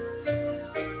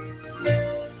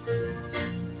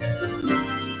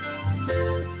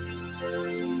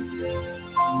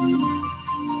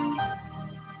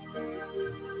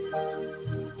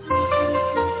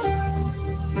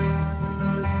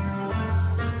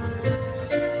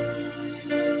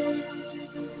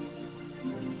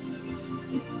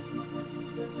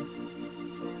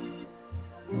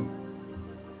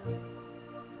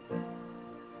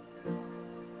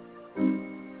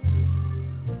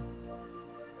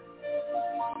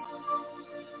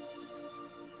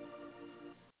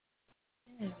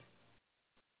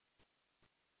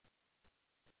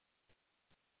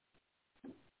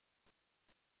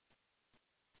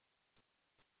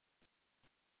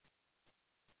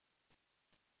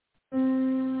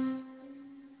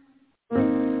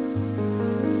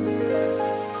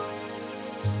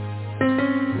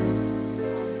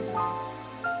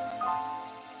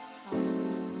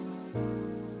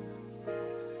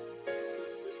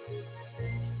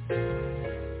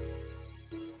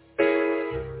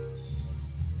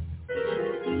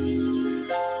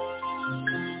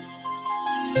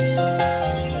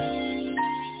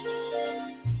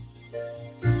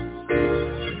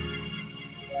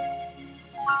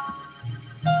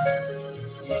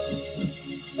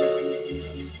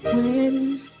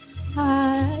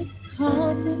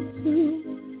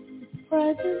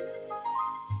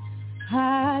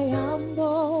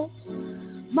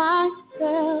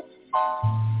 myself.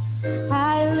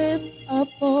 I lift up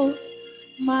both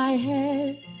my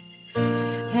hands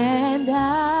and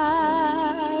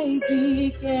I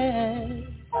began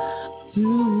to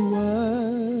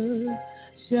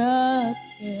worship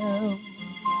Him.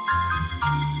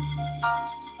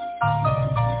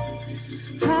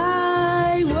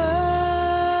 I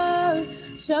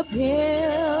worship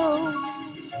Him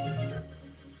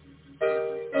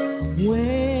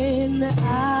when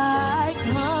I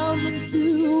come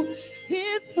into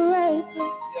His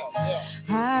presence.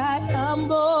 I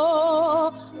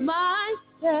humble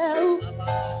myself,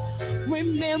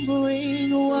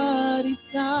 remembering what He's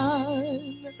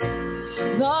done.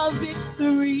 The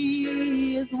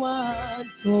victory is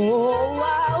won, so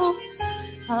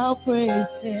I'll praise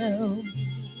Him.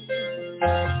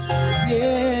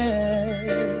 Yeah,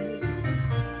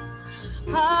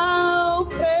 I'll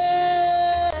praise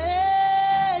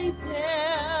Him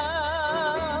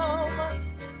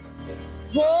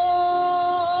for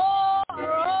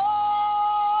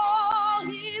all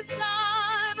He's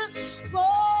done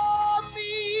for me.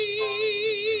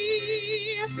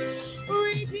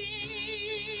 Redeemed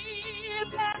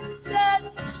and set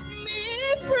me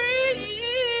free.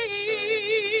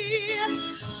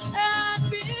 And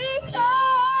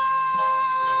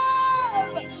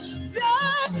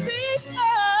just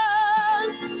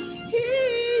because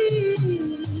He's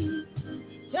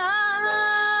done.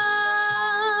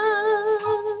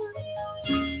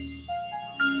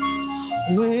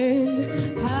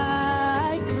 When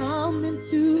I come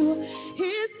into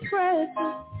His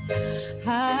presence,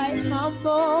 I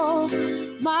humble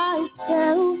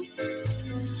myself.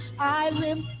 I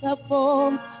lift up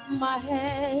both my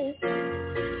hands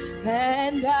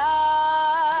and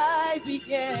I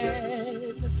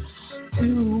began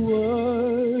to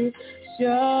worship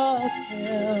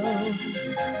Him.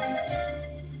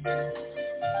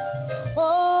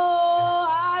 Oh,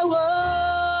 I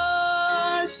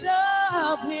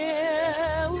worship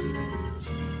Him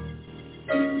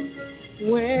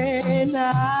when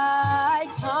I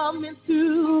come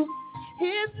into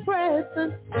His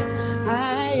presence.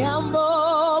 I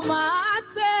humble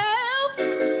myself,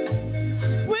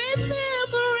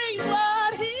 remembering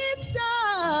what He's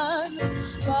done.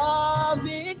 The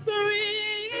victory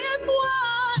is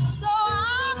won, so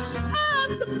I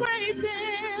have to praise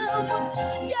Him.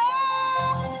 Yes,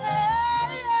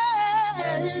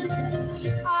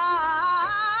 I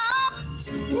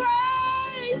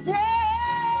praise Him.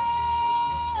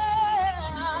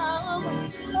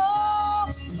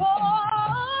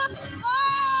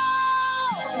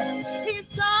 He's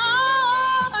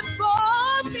done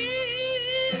for me.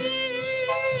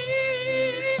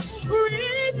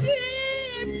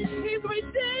 He's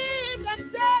redeemed and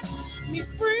set me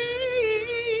free.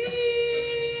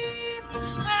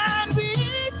 And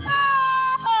because,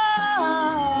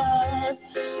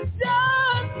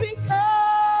 just because,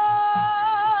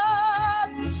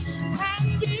 and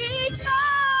because,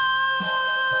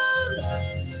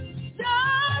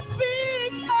 just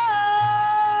because,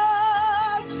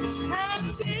 and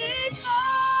because,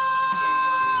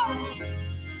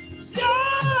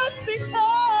 just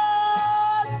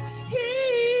because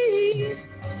He's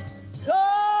God,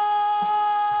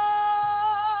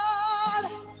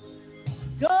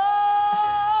 God,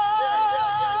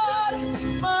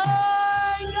 my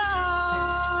God,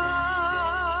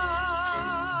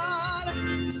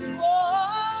 oh,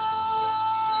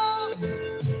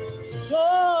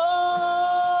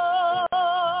 God,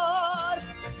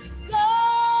 God,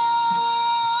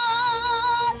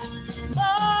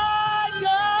 my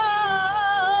God,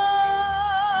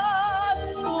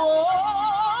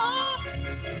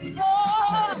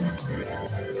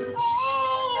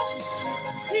 oh,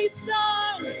 He's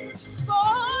done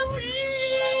for me.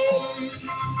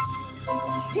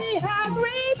 He has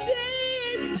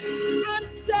redeemed and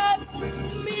set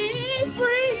me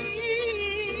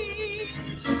free.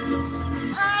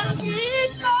 And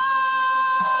because,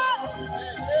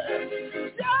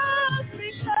 just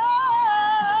because,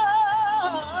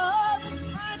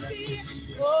 and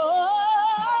because,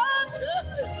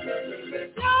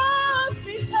 just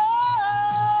because,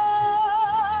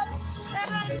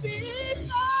 and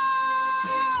because,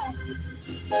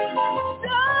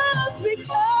 just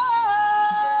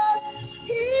because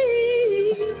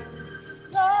He's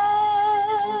God.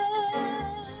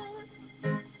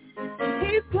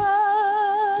 He's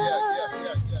God.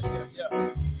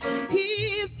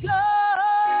 He's God.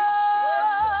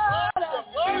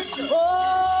 Oh,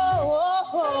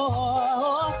 oh,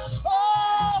 oh,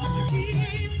 oh,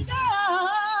 He's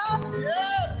God.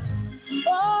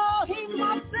 Oh, He's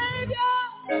my Savior.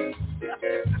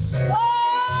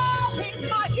 Oh, He's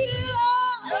my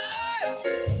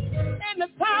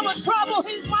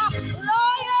hospital, he's my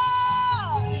lawyer.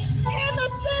 In the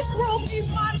sick room, he's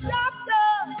my doctor.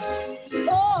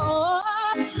 Oh,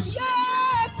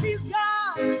 yes, he's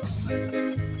God.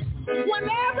 When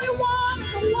everyone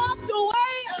walked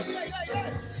away,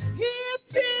 he's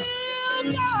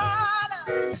still God.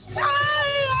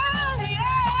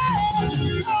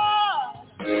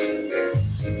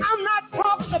 I'm not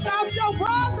talking about your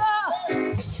brother.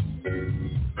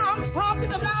 I'm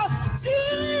talking about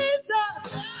Jesus.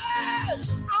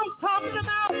 I'm talking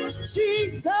about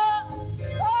Jesus.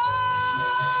 Oh,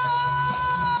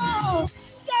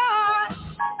 God.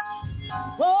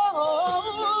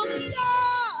 Oh,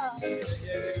 God.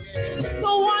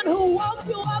 The one who woke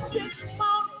you up this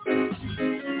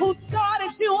morning, who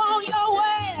started you on your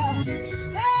way.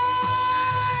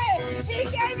 Hey, he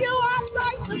gave you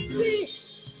eyesight to see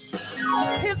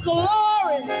his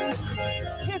glory,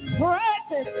 his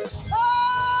presence. Oh,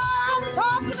 I'm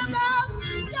talking about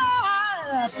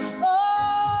God.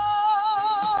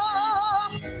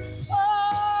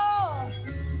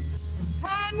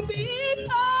 And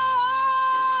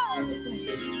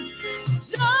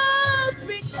just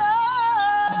because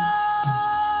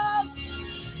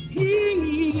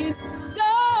he's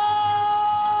God.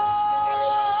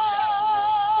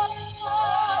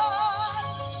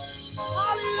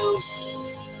 Hallelujah.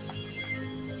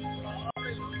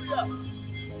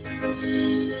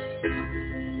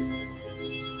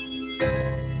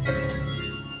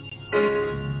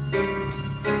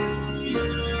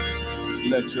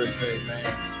 Let your say,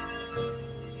 man.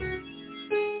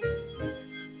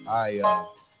 I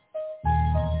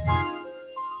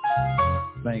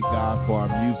thank God for our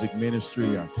music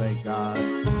ministry. I thank God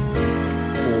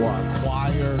for our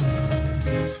choir.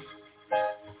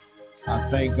 I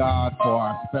thank God for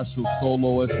our special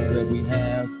soloists that we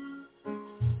have.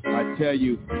 I tell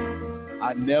you,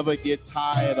 I never get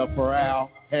tired of Pharrell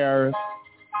Harris.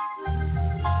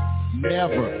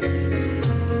 Never.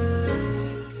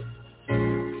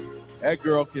 That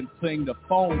girl can sing the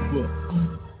phone book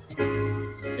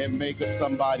and make up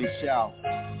somebody shout.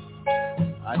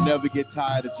 I never get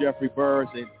tired of Jeffrey Burrs,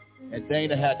 and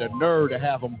Dana had the nerve to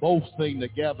have them both sing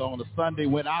together on a Sunday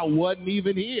when I wasn't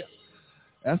even here.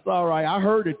 That's all right. I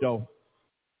heard it, though.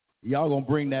 Y'all going to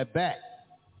bring that back.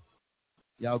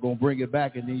 Y'all going to bring it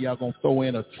back, and then y'all going to throw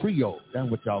in a trio. That's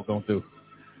what y'all going to do.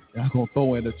 Y'all going to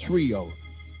throw in a trio.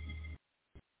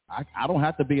 I don't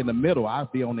have to be in the middle. I'll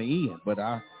be on the end, but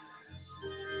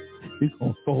he's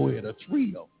going to throw in a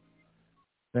trio.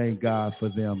 Thank God for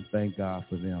them. Thank God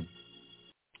for them.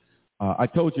 I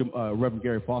told you Reverend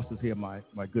Gary Foster's here, my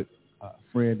good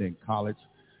friend and college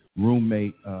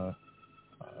roommate.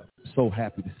 So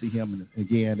happy to see him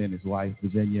again and his wife,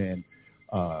 Virginia. And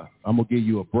I'm going to give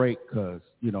you a break because,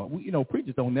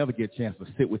 preachers don't never get a chance to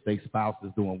sit with their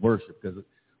spouses doing worship because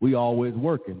we always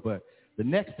working. But the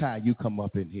next time you come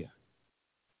up in here,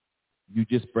 you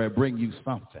just bring you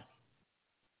something.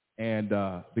 And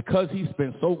because he's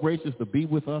been so gracious to be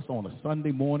with us on a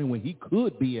Sunday morning when he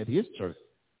could be at his church,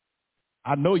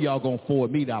 I know y'all going to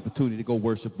afford me the opportunity to go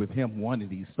worship with him one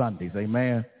of these Sundays.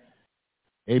 Amen?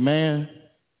 Amen?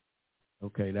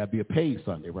 Okay, that'd be a paid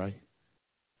Sunday, right?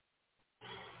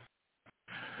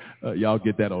 Y'all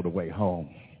get that on the way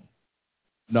home.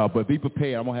 No, but be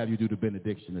prepared. I'm going to have you do the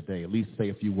benediction today. At least say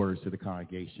a few words to the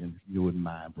congregation. If you wouldn't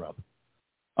mind, brother.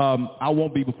 I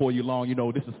won't be before you long.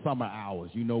 This is summer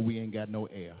hours. We ain't got no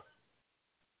air.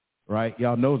 Right?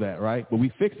 Y'all know that, right? But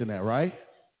we fixing that, right?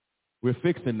 We're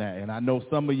fixing that. And I know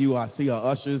some of you, I see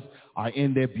our ushers are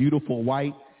in their beautiful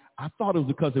white. I thought it was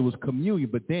because it was communion,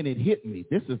 but then it hit me.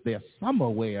 This is their summer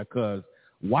wear because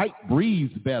white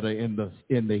breathes better in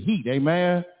the heat.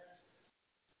 Amen?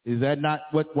 Is that not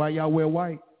why y'all wear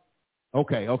white?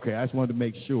 Okay. I just wanted to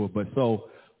make sure. But so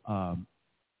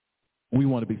we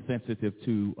want to be sensitive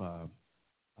to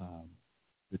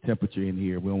the temperature in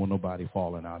here. We don't want nobody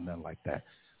falling out, nothing like that.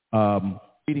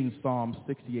 Reading Psalm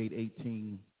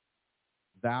 68:18.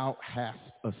 Thou hast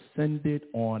ascended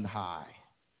on high.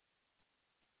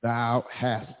 Thou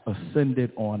hast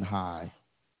ascended on high.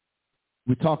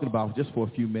 We're talking about, just for a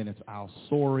few minutes, our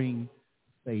soaring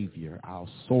Savior, our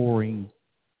soaring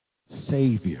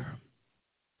Savior.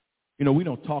 We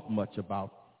don't talk much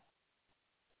about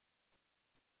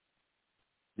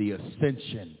the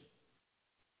ascension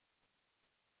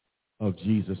of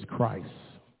Jesus Christ.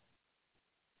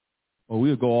 Well,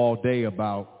 we'll go all day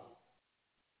about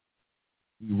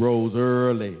he rose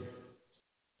early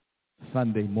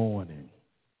Sunday morning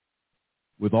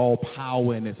with all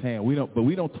power in his hand. We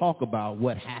don't talk about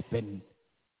what happened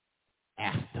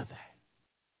after that.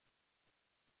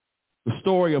 The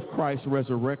story of Christ's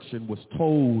resurrection was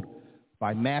told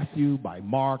by Matthew, by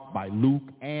Mark, by Luke,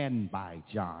 and by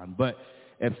John. But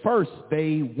at first,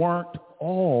 they weren't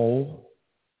all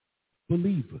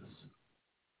believers.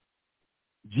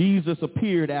 Jesus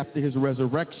appeared after his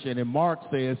resurrection, and Mark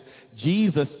says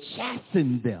Jesus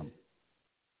chastened them.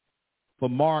 For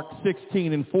Mark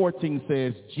 16 and 14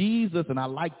 says, Jesus, and I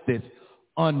like this,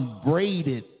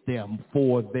 upbraided them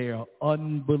for their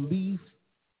unbelief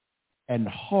and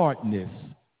hardness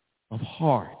of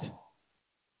heart,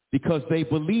 because they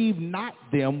believed not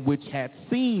them which had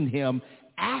seen him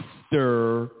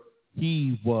after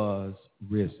he was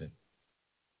risen.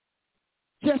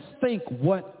 Just think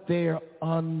what their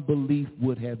unbelief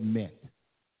would have meant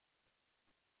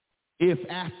if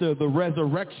after the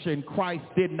resurrection Christ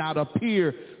did not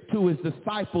appear to his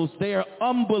disciples. Their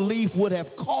unbelief would have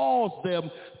caused them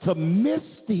to miss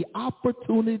the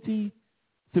opportunity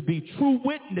to be true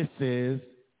witnesses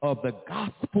of the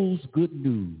gospel's good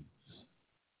news.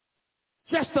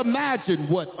 Just imagine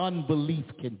what unbelief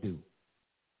can do.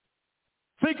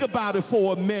 Think about it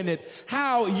for a minute,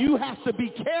 how you have to be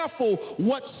careful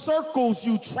what circles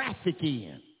you traffic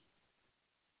in.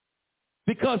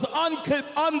 Because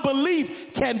unbelief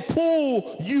can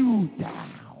pull you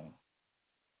down.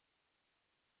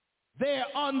 Their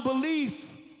unbelief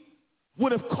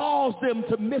would have caused them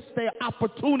to miss their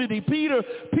opportunity.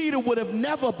 Peter would have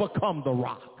never become the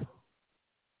rock.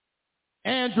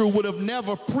 Andrew would have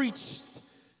never preached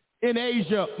in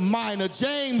Asia Minor.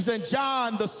 James and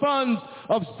John, the sons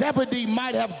of Zebedee,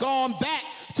 might have gone back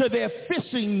to their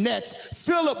fishing nets.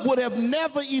 Philip would have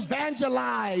never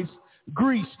evangelized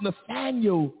Greece.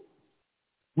 Nathaniel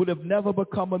would have never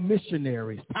become a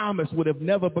missionary. Thomas would have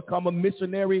never become a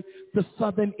missionary to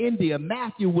southern India.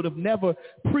 Matthew would have never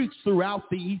preached throughout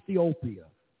the Ethiopia.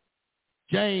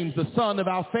 James, the son of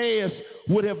Alphaeus,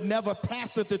 would have never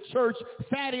pastored the church.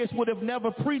 Thaddeus would have never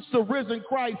preached the risen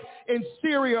Christ in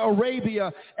Syria,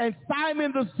 Arabia. And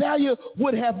Simon the Zealot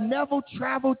would have never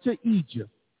traveled to Egypt,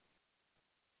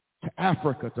 to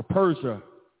Africa, to Persia,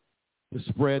 to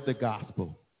spread the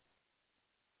gospel,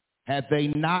 had they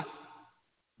not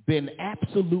been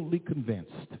absolutely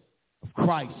convinced of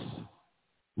Christ's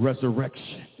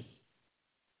resurrection.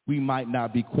 We might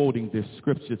not be quoting this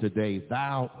scripture today.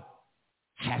 Thou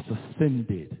has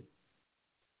ascended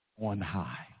on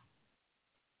high.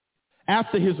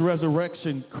 After his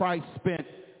resurrection, Christ spent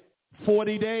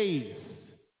 40 days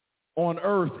on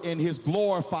earth in his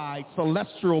glorified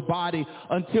celestial body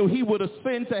until he would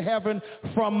ascend to heaven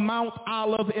from Mount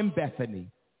Olive in Bethany.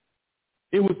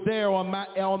 It was there on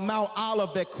Mount Olive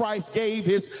that Christ gave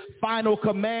his final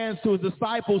commands to his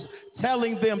disciples,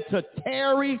 telling them to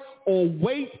tarry or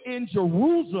wait in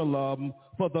Jerusalem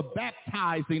for the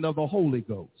baptizing of the Holy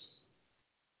Ghost.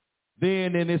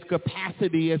 Then in his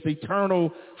capacity as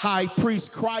eternal high priest,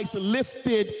 Christ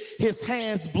lifted his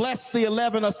hands, blessed the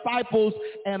 11 disciples,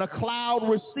 and a cloud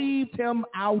received him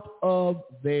out of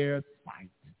their sight.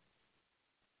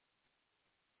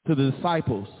 To the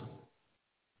disciples,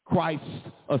 Christ's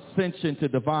ascension to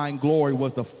divine glory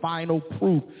was the final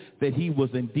proof that he was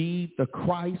indeed the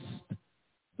Christ,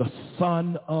 the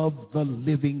Son of the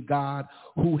living God,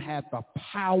 who had the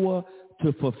power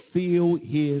to fulfill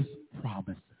his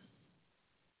promises.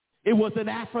 It was an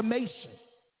affirmation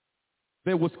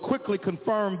that was quickly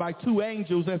confirmed by two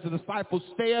angels as the disciples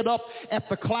stared up at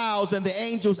the clouds, and the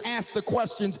angels asked the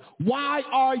questions, why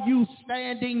are you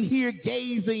standing here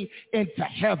gazing into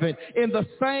heaven? In the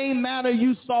same manner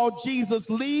you saw Jesus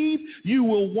leave, you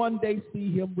will one day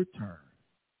see him return.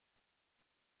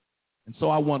 And so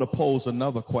I want to pose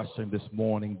another question this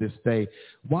morning, this day.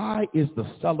 Why is the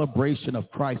celebration of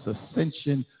Christ's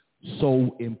ascension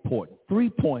so important? 3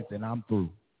 points and I'm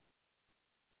through.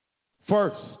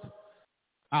 First,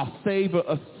 our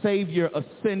Savior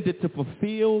ascended to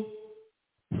fulfill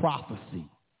prophecy.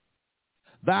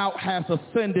 Thou hast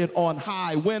ascended on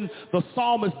high. When the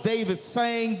psalmist David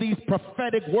sang these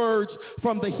prophetic words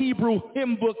from the Hebrew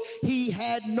hymn book, he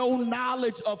had no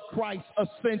knowledge of Christ's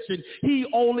ascension. He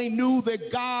only knew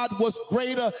that God was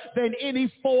greater than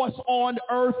any force on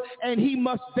earth, and he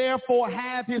must therefore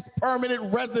have his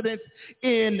permanent residence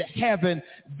in heaven.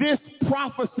 This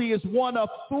prophecy is one of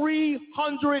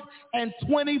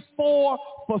 324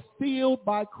 fulfilled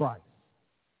by Christ.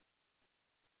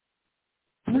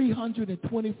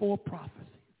 324 prophecies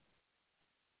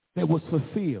that was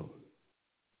fulfilled.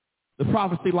 The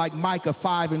prophecy like Micah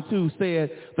 5:2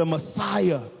 said the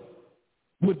Messiah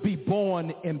would be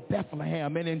born in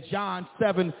Bethlehem. And in John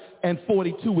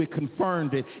 7:42, it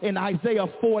confirmed it. In Isaiah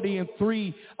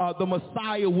 40:3, the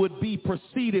Messiah would be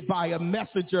preceded by a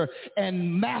messenger.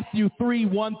 And Matthew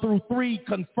 3:1-3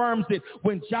 confirms it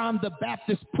when John the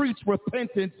Baptist preached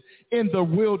repentance in the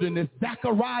wilderness.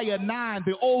 Zechariah 9,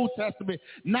 the Old Testament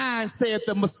 9, said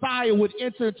the Messiah would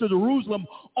enter into Jerusalem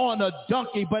on a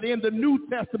donkey. But in the New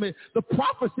Testament, the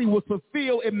prophecy was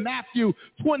fulfilled in Matthew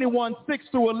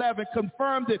 21:6-11,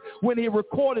 confirmed it when he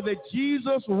recorded that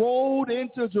Jesus rode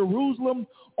into Jerusalem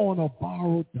on a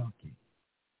borrowed donkey.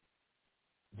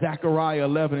 Zechariah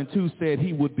 11:2 said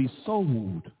he would be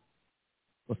sold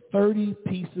for 30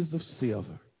 pieces of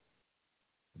silver.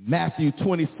 Matthew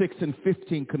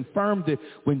 26:15 confirmed it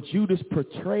when Judas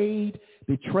betrayed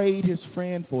his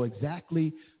friend for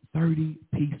exactly 30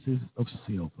 pieces of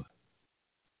silver.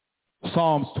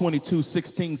 Psalms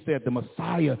 22:16 said the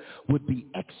Messiah would be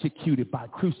executed by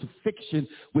crucifixion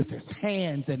with his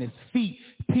hands and his feet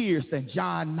pierced, and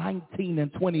John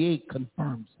 19:28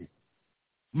 confirms it.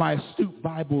 My astute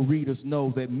Bible readers know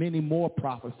that many more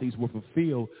prophecies were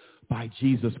fulfilled by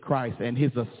Jesus Christ, and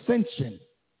his ascension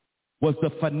was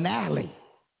the finale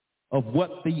of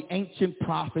what the ancient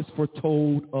prophets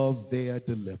foretold of their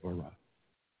deliverer.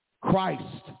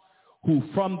 Christ, who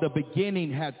from the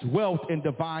beginning had dwelt in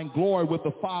divine glory with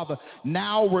the Father,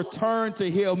 now returned to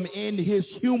him in his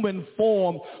human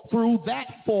form. Through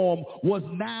that form was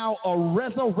now a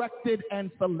resurrected and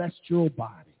celestial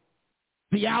body.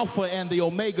 The Alpha and the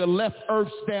Omega left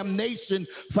earth's damnation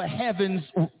for heaven's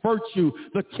virtue.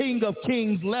 The King of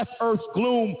Kings left earth's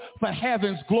gloom for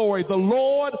heaven's glory. The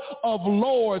Lord of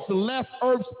Lords left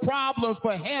earth's problems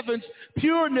for heaven's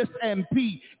pureness and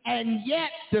peace. And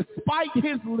yet, despite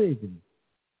his living,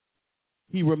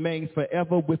 he remains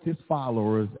forever with his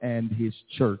followers and his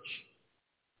church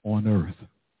on earth.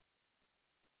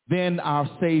 Then our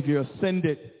Savior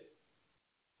ascended.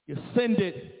 He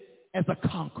ascended as a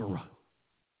conqueror.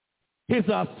 His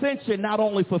ascension not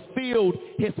only fulfilled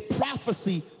his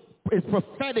prophecy, his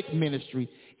prophetic ministry,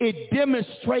 it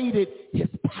demonstrated his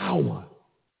power.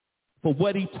 For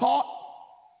what he taught,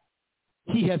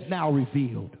 he has now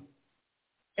revealed.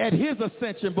 At his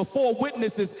ascension before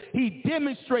witnesses, he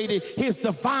demonstrated his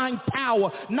divine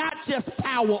power, not just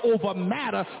power over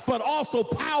matter, but also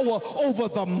power over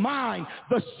the mind.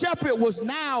 The shepherd was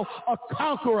now a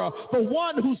conqueror. The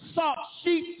one who sought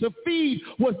sheep to feed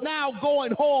was now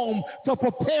going home to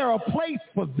prepare a place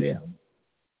for them.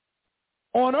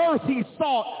 On earth, he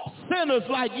sought sinners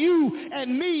like you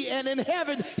and me, and in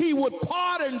heaven, he would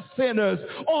pardon sinners.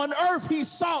 On earth, he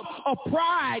sought a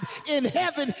bride. In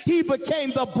heaven, he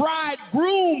became the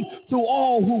bridegroom to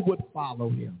all who would follow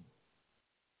him.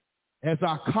 As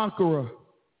our conqueror,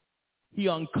 he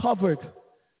uncovered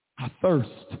our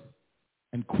thirst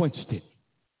and quenched it.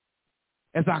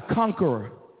 As our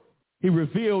conqueror, he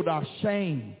revealed our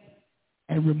shame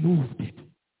and removed it.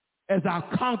 As our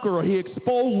conqueror, he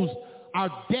exposed our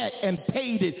debt and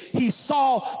paid it. He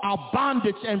saw our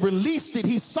bondage and released it.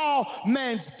 He saw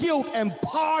man's guilt and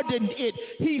pardoned it.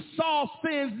 He saw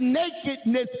sin's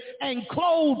nakedness and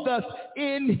clothed us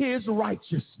in his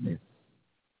righteousness.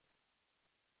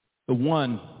 The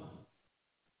one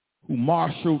who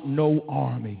marshaled no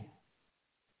army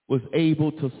was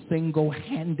able to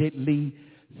single-handedly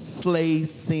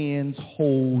slay sin's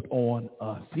hold on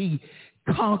us. He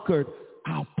conquered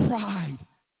our pride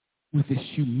with his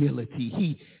humility.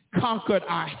 He conquered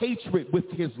our hatred with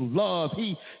his love.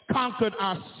 He conquered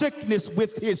our sickness with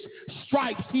his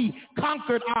stripes. He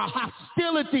conquered our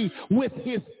hostility with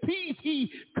his peace. He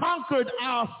conquered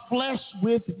our flesh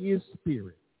with his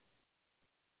spirit.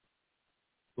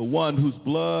 The one whose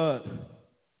blood,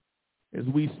 as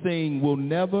we sing, will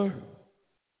never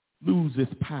lose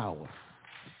its power,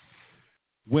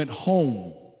 went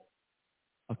home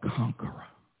a conqueror.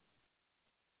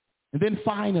 And then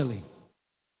finally,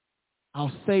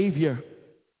 our Savior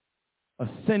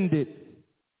ascended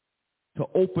to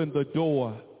open the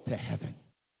door to heaven.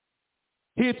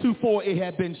 Heretofore, it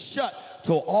had been shut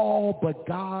to all but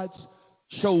God's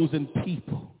chosen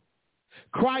people.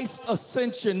 Christ's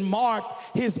ascension marked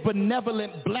his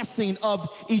benevolent blessing of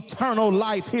eternal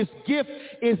life. His gift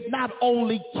is not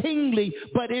only kingly,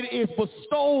 but it is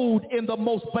bestowed in the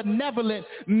most benevolent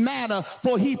manner.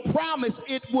 For he promised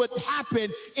it would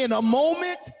happen in a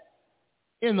moment,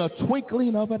 in the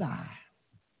twinkling of an eye.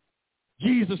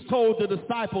 Jesus told the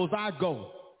disciples, I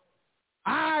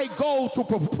go to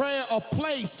prepare a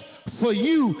place for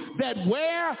you, that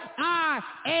where I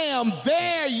am,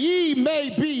 there ye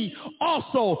may be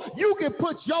also. You can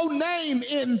put your name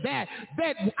in that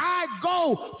I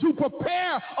go to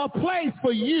prepare a place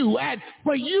for you, and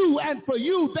for you, and for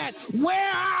you, that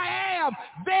where I am,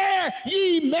 there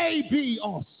ye may be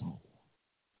also.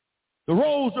 The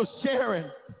rose of Sharon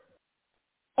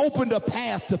opened a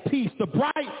path to peace. The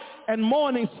bright and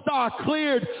morning star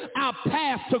cleared our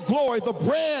path to glory. The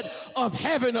bread of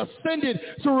heaven ascended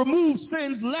to remove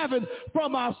sin's leaven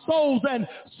from our souls and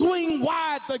swing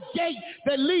wide the gate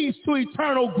that leads to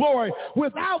eternal glory.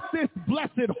 Without this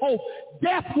blessed hope,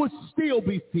 death would still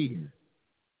be feared.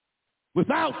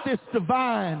 Without this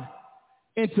divine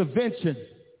intervention,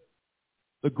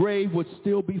 the grave would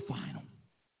still be final.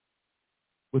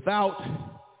 Without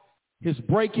his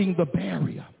breaking the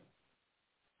barrier,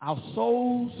 our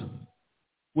souls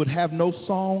would have no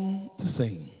song to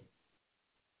sing.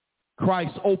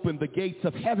 Christ opened the gates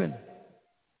of heaven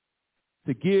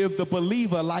to give the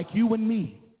believer like you and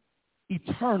me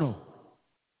eternal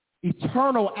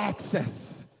access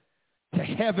to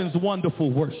heaven's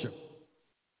wonderful worship,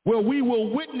 where we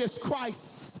will witness Christ's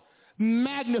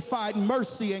magnified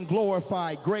mercy and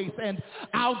glorified grace, and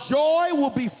our joy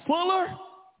will be fuller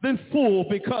than full,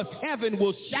 because heaven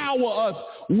will shower us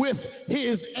with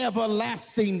his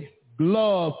everlasting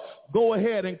love. Go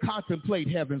ahead and contemplate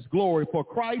heaven's glory, for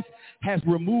Christ has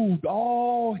removed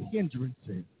all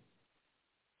hindrances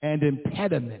and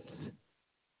impediments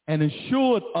and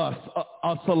ensured us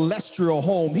a celestial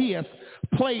home. He has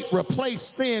replaced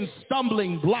sin's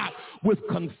stumbling block with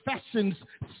confession's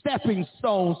stepping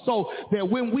stones, so that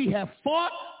when we have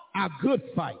fought our good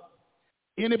fight,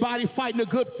 anybody fighting a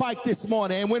good fight this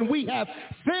morning, and when we have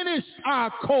finished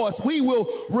our course, we will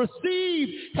receive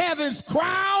heaven's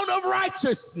crown of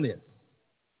righteousness.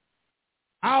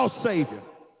 Our Savior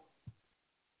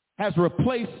has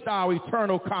replaced our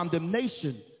eternal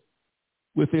condemnation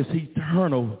with his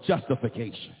eternal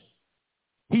justification.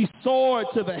 He soared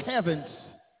to the heavens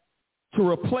to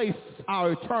replace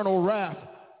our eternal wrath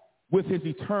with his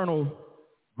eternal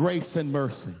grace and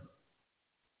mercy.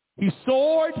 He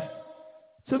soared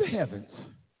to the heavens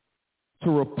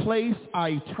to replace our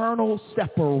eternal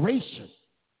separation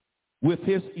with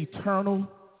his eternal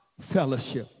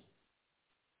fellowship.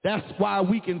 That's why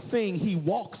we can sing, he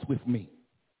walks with me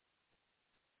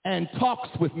and talks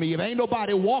with me. If ain't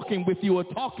nobody walking with you or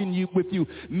talking with you,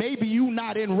 maybe you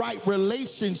not in right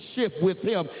relationship with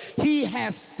him. He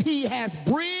has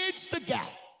bridged the gap.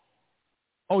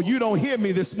 Oh, you don't hear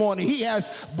me this morning. He has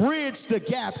bridged the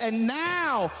gap, and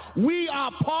now we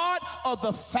are part of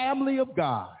the family of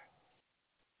God.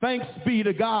 Thanks be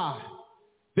to God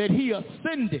that he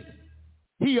ascended.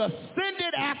 He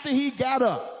ascended after he got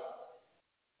up,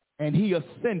 and he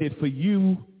ascended for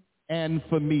you and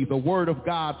for me. The word of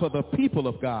God for the people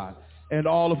of God, and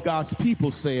all of God's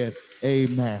people said,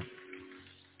 amen.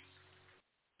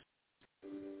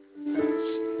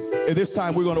 At this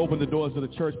time, we're going to open the doors of the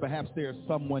church. Perhaps there's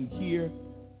someone here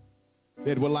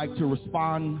that would like to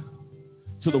respond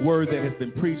to the word that has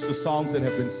been preached, the songs that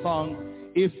have been sung.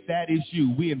 If that is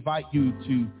you, we invite you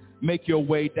to make your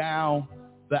way down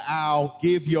the aisle.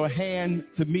 Give your hand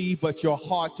to me, but your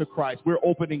heart to Christ. We're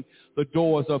opening the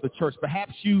doors of the church.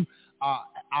 Perhaps you are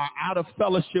out of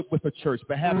fellowship with a church.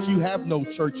 Perhaps you have no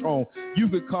church home. You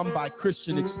could come by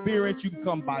Christian Experience. You can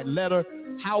come by letter.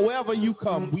 However you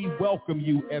come, we welcome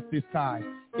you at this time.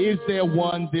 Is there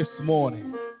one this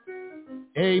morning?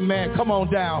 Amen. Come on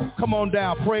down. Come on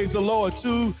down. Praise the Lord.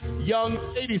 Two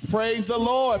young ladies. Praise the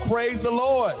Lord. Praise the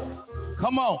Lord.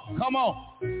 Come on. Come on.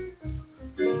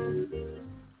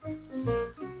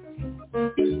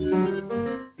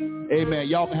 Amen.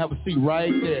 Y'all can have a seat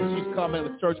right there. She's coming.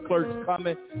 The church clerk's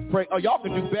coming. Pray. Oh, y'all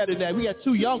can do better than that. We had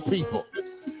two young people.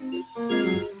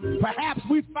 Perhaps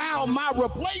we found my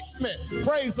replacement.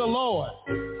 Praise the Lord.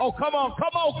 Oh, come on.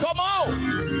 Come on. Come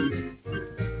on.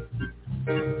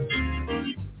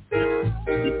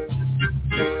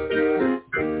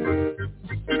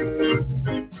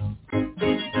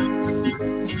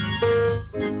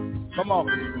 Come on.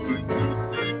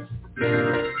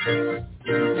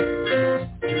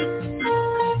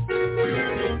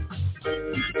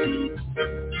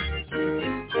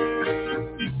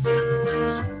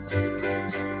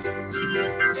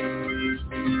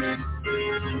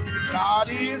 God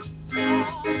is.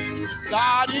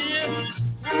 God is.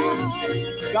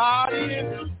 God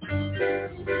is.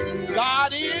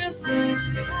 God is.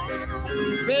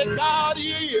 Say God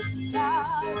is.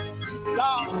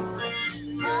 God.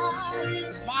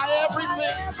 My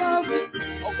everything.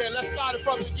 Okay, let's start it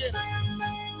from the beginning.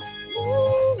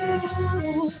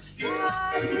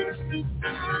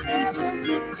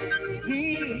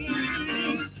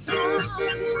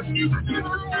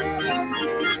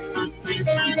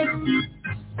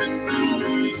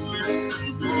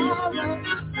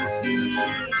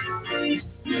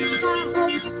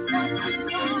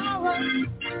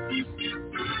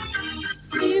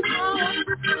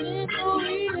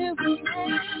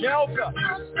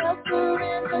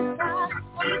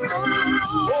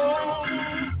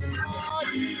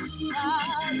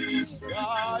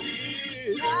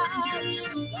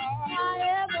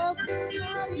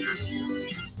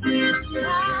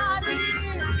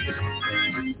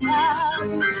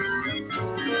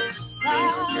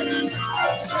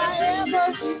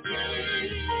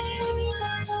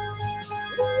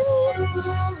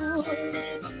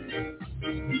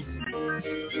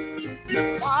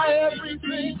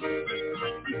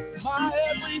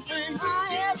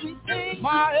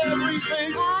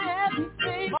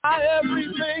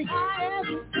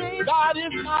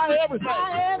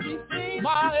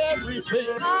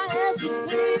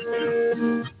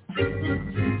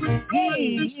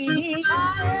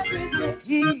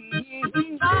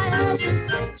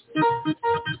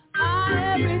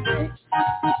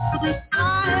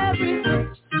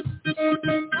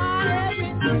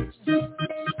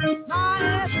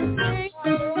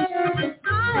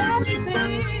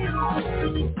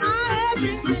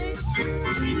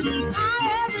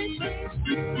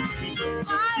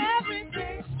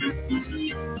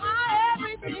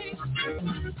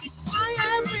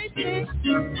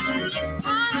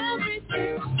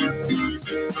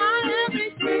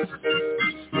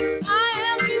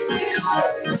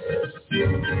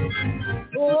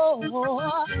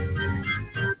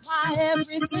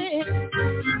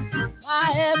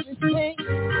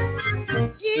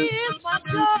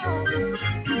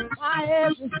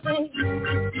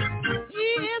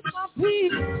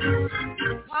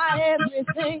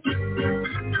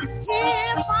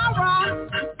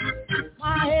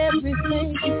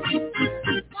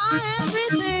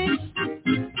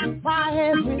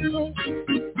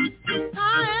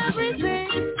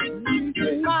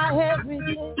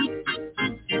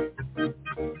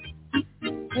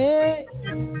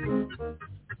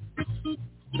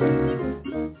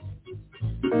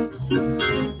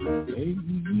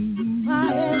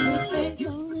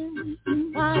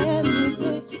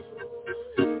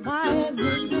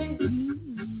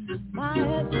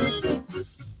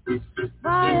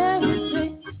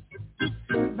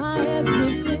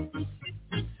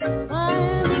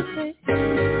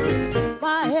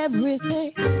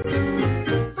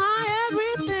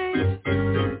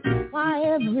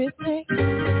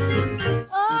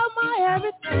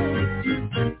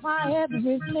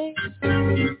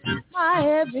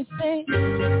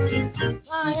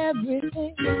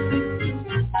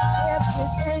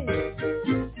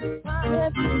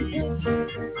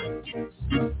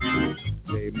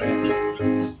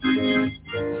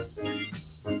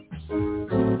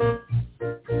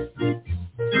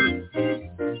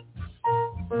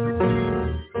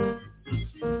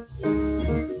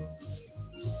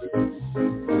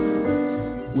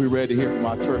 We're ready to hear from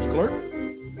our church clerk.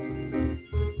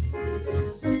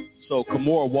 So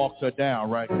Kamora walked her down,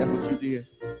 right? That's what you did.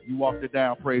 You walked her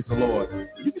down. Praise the Lord.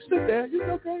 You can sit there. It's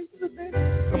okay. You can sit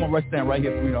there. Come on, stand right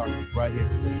here, sweetheart. Right here.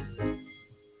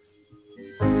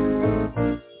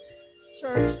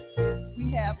 Church,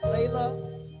 we have Layla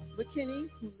McKinney,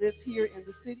 who lives here in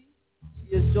the city.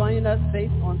 She is joining us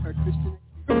based on her Christian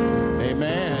experience.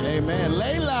 Amen. Amen.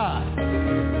 Layla.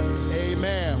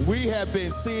 Amen. We have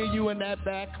been seeing you in that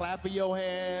back, clapping your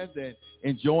hands and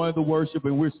enjoying the worship,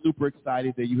 and we're super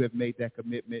excited that you have made that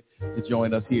commitment to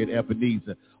join us here at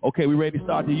Ebenezer. Okay, we ready to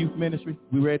start the youth ministry?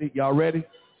 We ready? Y'all ready?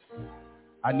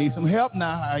 I need some help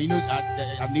now. I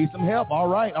need some help. All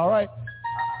right.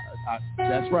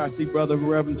 That's right. I see Brother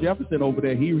Reverend Jefferson over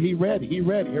there. He ready.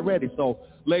 So,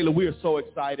 Layla, we are so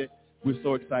excited. We're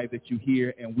so excited that you're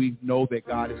here, and we know that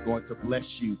God is going to bless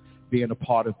you being a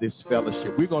part of this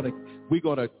fellowship. We're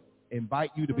gonna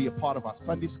invite you to be a part of our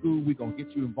Sunday school. We're gonna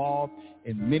get you involved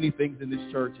in many things in this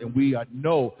church, and we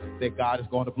know that God is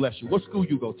going to bless you. What school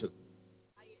you go to?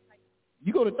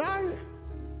 You go to Dyer?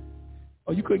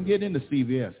 Oh, you couldn't get into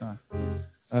CVS, huh?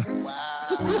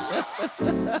 Wow.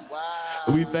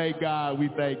 We thank God.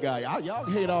 Y'all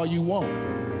hate all you want.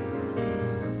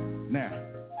 Now,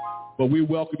 but we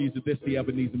welcome you to the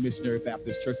Ebenezer Missionary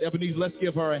Baptist Church. Ebenezer, let's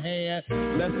give her a hand.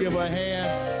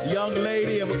 Young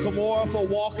lady, and Kamora for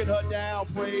walking her down.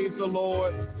 Praise the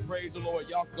Lord.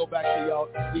 Y'all can go back to y'all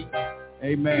seat.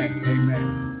 Amen.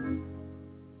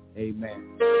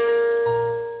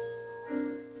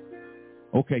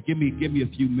 Okay, give me a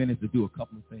few minutes to do a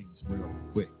couple of things real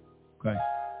quick. Okay.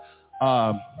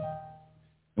 And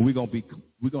we're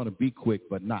gonna be quick,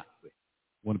 but not quick.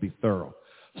 Want to be thorough.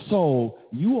 So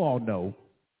you all know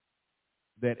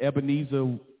that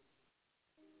Ebenezer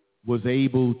was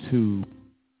able to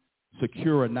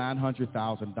secure a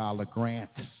 $900,000 grant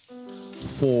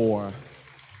for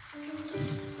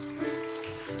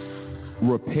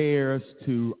repairs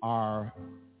to our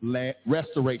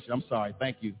restoration. I'm sorry.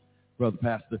 Thank you, Brother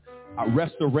Pastor.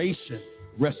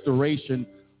 Restoration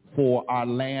for our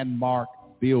landmark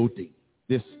building,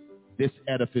 this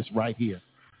edifice right here.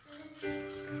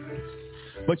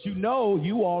 But you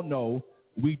all know,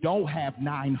 we don't have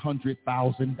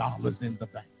 $900,000 in the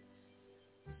bank.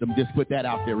 Let me just put that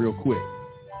out there real quick,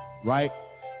 right?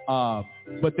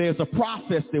 But there's a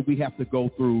process that we have to go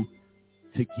through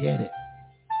to get it.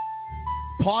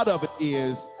 Part of it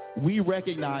is we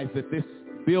recognize that this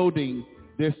building,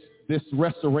 this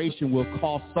restoration will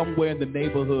cost somewhere in the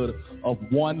neighborhood of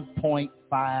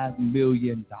 $1.5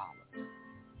 million.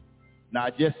 Now, I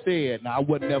just said, I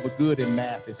wasn't never good in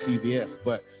math at CBS,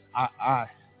 but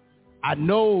I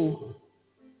know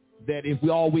that if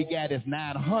all we got is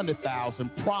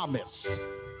 $900,000 promise,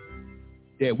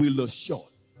 that we're a little short,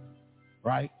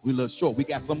 right? We're a little short. We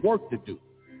got some work to do.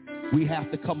 We have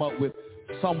to come up with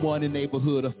somewhere in the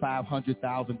neighborhood of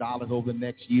 $500,000 over the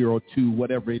next year or two,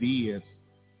 whatever it is,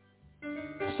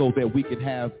 so that we can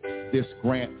have this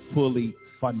grant fully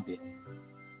funded.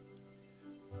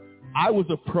 I was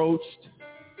approached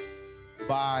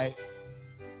by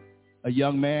a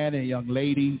young man and a young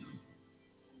lady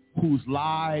whose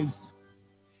lives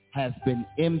has been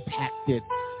impacted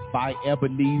by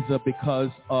Ebenezer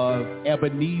because of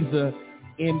Ebenezer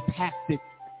impacted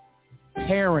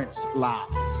parents'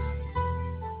 lives.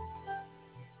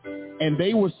 And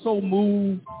they were so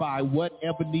moved by what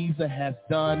Ebenezer had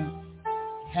done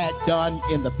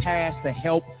in the past to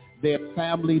help their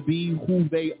family be who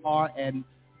they are and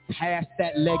pass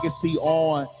that legacy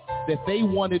on, that they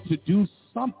wanted to do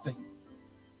something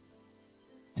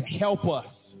to help us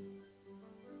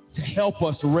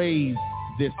raise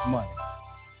this money.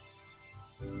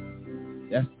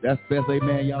 That's best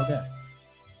amen y'all got.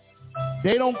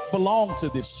 They don't belong to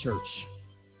this church.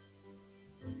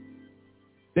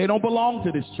 They don't belong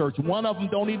to this church. One of them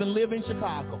don't even live in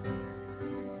Chicago.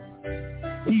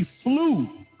 He flew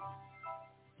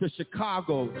to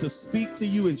Chicago to speak to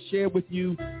you and share with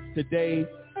you today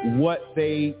what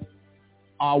they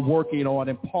are working on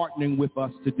and partnering with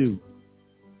us to do.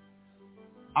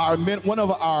 One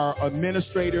of our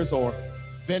administrators or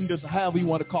vendors, however you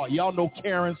want to call it, y'all know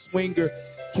Karen Swinger.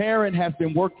 Karen has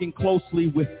been working closely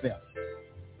with them.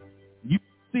 You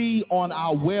see on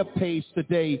our webpage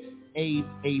today a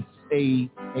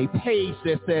page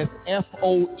that says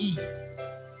FOE,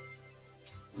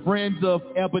 Friends of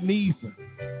Ebenezer.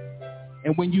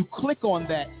 And when you click on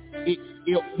that,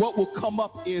 what will come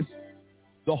up is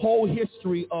the whole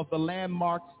history of the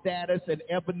landmark status and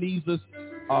Ebenezer's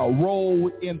role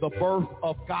in the birth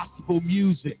of gospel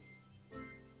music.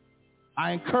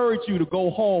 I encourage you to go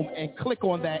home and click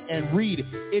on that and read it.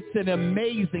 It's an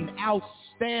amazing,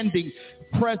 outstanding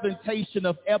presentation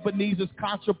of Ebenezer's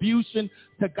contribution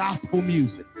to gospel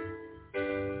music.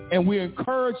 And we're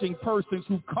encouraging persons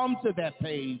who come to that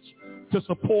page to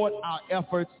support our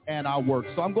efforts and our work.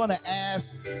 So I'm going to ask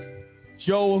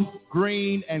Joe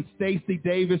Green and Stacy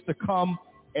Davis to come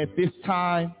at this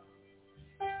time,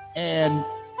 and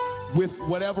with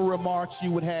whatever remarks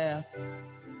you would have,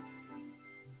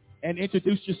 and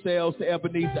introduce yourselves to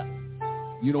Ebenezer.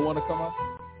 You don't want to come up?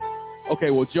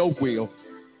 Okay, well, Joe will.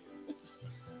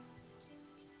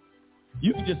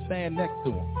 You can just stand next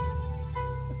to him.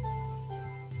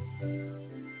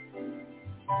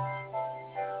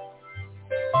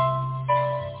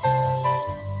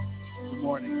 Good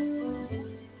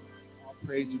morning. All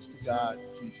praises to God,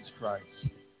 Jesus Christ.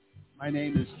 My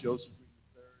name is Joseph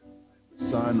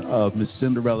III, son of Miss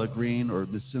Cinderella Green, or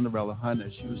Miss Cinderella Hunt,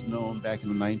 as she was known back in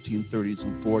the 1930s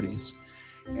and 40s.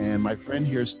 And my friend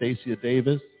here, Stacia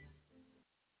Davis.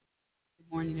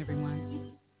 Good morning,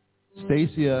 everyone.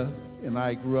 Stacia and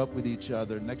I grew up with each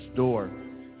other next door.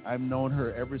 I've known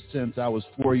her ever since I was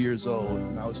 4 years old,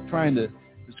 and I was trying to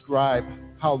describe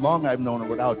how long I've known her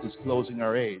without disclosing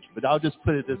our age. But I'll just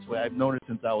put it this way. I've known her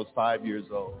since I was 5 years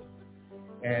old.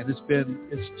 And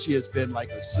she has been like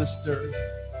a sister,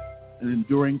 an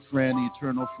enduring friend,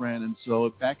 eternal friend. And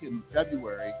so back in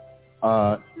February,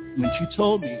 when she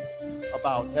told me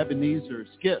about Ebenezer's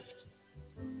gift,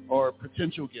 or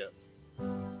potential gift,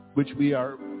 which we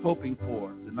are hoping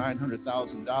for, the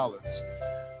 $900,000,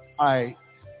 I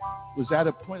was at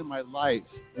a point in my life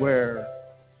where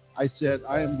I said,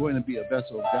 I am going to be a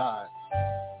vessel of God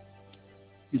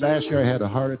Last year I had a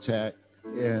heart attack,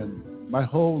 and my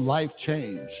whole life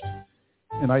changed.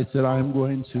 And I said, I'm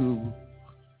going to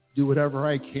do whatever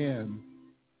I can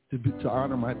to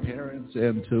honor my parents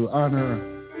and to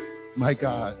honor my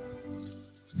God.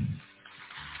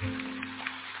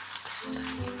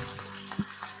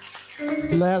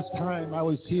 The last time I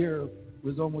was here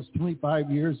was almost 25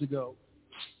 years ago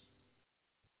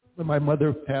when my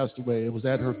mother passed away. It was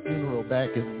at her funeral back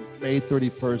in May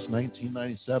 31st,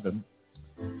 1997.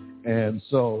 And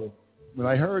so when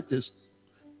I heard this,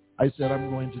 I said, I'm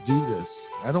going to do this.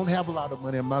 I don't have a lot of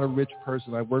money. I'm not a rich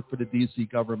person. I work for the D.C.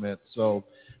 government.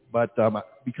 But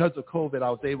because of COVID, I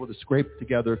was able to scrape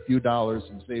together a few dollars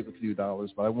and save a few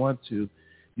dollars. But I want to,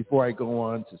 before I go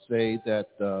on, to say that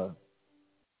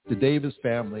the Davis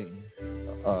family,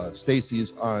 Stacy's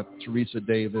aunt, Teresa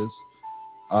Davis,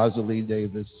 Azalee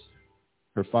Davis,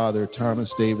 her father, Thomas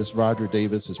Davis, Roger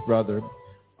Davis, his brother,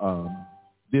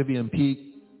 Vivian Peake,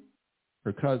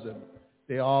 her cousin,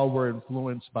 they all were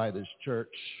influenced by this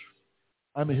church.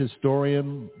 I'm a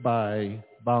historian by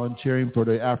volunteering for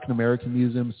the African American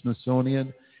Museum,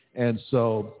 Smithsonian, and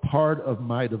so part of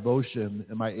my devotion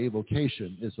and my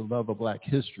avocation is the love of Black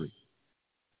history.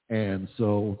 And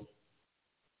so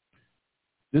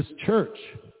this church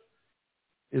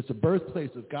is the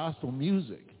birthplace of gospel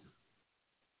music.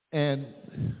 And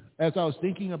as I was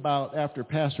thinking about, after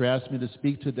Pastor asked me to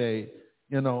speak today,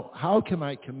 how can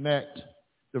I connect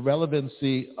the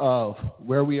relevancy of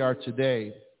where we are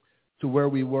today to where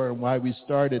we were and why we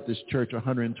started this church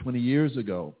 120 years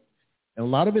ago. And a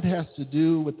lot of it has to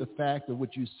do with the fact of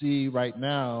what you see right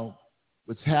now,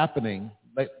 what's happening.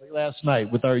 Like last night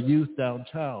with our youth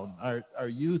downtown, our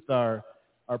youth are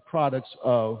products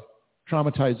of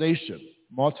traumatization,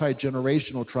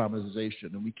 multi-generational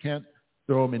traumatization, and we can't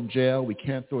throw them in jail. We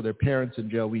can't throw their parents in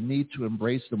jail. We need to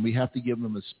embrace them. We have to give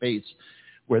them a space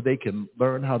where they can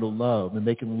learn how to love and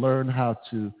they can learn how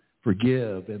to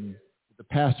forgive. And the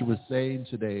pastor was saying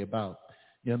today about,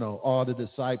 all the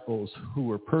disciples who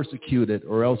were persecuted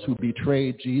or else who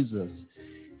betrayed Jesus,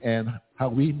 and how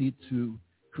we need to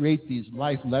create these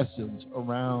life lessons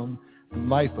around the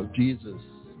life of Jesus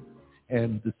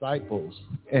and disciples.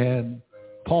 And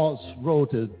Paul's road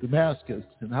to Damascus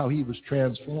and how he was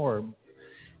transformed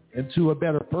into a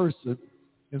better person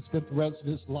and spent the rest of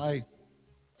his life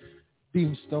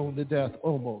being stoned to death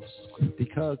almost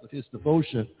because of his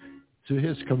devotion to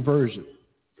his conversion.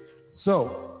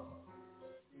 So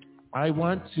I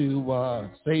want to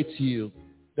say to you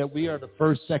that we are the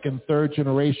first, second, third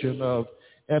generation of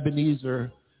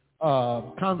Ebenezer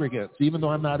congregants. Even though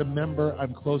I'm not a member,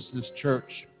 I'm close to this church.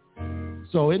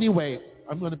 So anyway,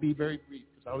 I'm going to be very brief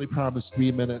because I only promised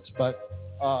 3 minutes. But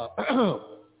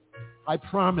I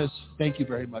promise, thank you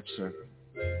very much, sir.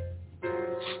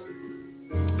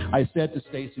 I said to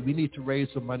Stacy, we need to raise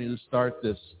some money to start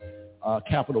this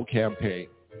capital campaign.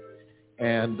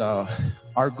 And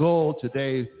our goal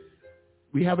today,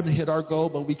 we haven't hit our goal,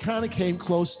 but we kind of came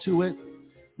close to it.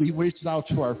 We reached out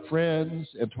to our friends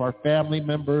and to our family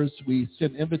members. We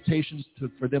sent invitations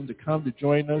for them to come to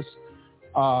join us.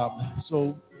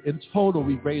 So in total,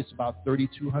 we raised about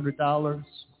 $3,200.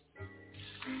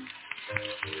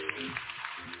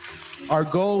 Our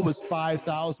goal was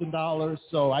 $5,000,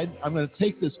 so I'm going to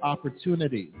take this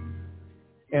opportunity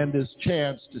and this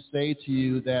chance to say to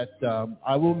you that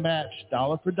I will match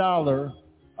dollar for dollar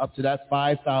up to that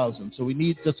 $5,000. So we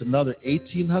need just another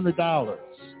 $1,800.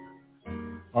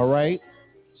 All right?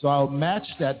 So I'll match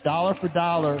that dollar for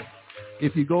dollar.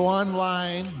 If you go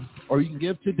online or you can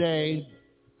give today,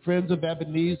 Friends of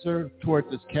Ebenezer, toward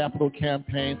this capital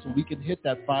campaign so we can hit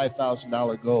that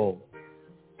 $5,000 goal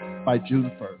by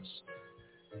June 1st.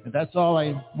 And that's all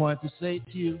I wanted to say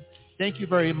to you. Thank you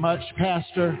very much,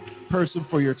 Pastor Person,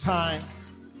 for your time.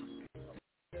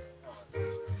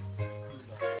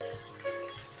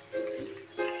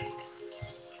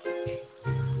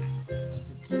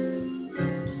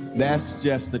 That's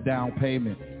just the down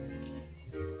payment.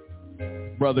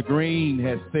 Brother Green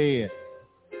has said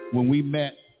when we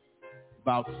met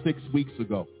about 6 weeks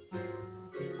ago,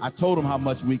 I told him how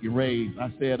much we can raise.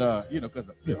 I said, because,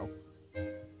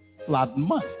 a lot of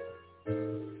money.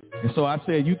 And so I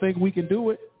said, you think we can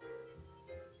do it?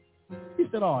 He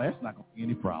said, oh, that's not going to be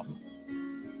any problem.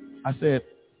 I said,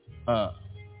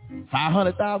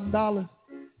 $500,000?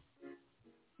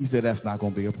 He said, that's not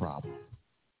going to be a problem.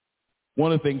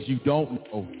 One of the things that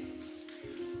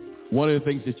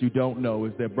you don't know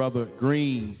is that Brother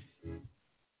Green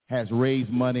has raised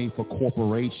money for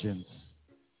corporations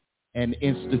and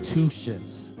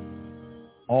institutions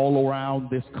all around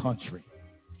this country.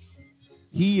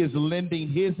 He is lending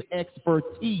his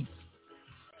expertise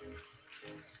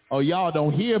Oh, y'all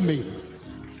don't hear me.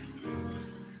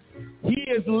 He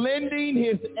is lending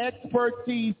his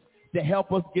expertise to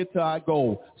help us get to our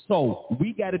goal. So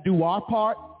we got to do our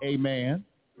part. Amen.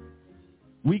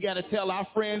 We got to tell our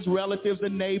friends, relatives,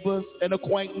 and neighbors and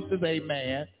acquaintances,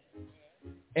 amen.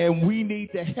 And we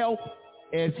need to help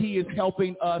as he is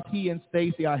helping us. He and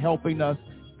Stacy are helping us,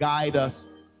 guide us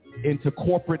into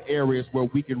corporate areas where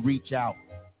we can reach out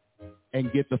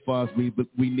and get the funds we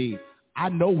need. I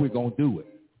know we're going to do it.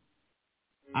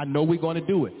 I know we're going to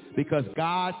do it because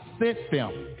God sent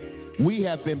them. We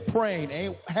have been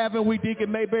praying. Haven't we, Deacon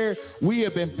Mayberry? We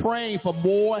have been praying for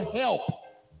more help.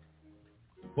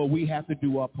 But we have to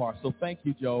do our part. So thank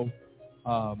you, Joe.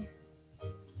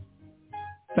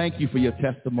 Thank you for your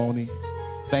testimony.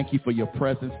 Thank you for your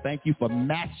presence. Thank you for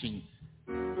matching.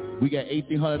 We got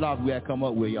 $1,800 we got to come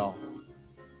up with, y'all,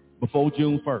 before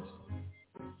June 1st.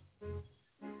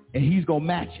 And he's going to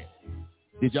match it.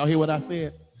 Did y'all hear what I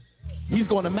said? He's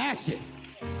going to match it.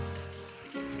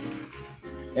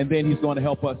 And then he's going to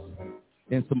help us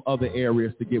in some other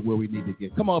areas to get where we need to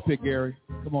get. Come on up here, Gary.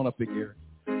 Come on up here, Gary.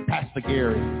 Pastor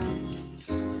Gary.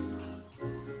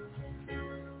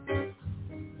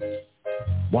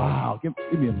 Wow. Give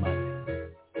me a mic.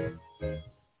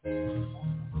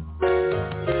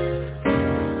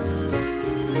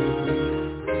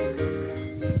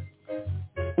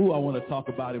 Ooh, I want to talk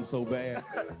about him so bad.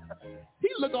 He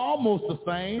look almost the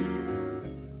same.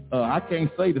 I can't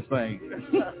say the same.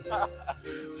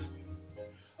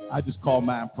 I just call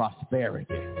mine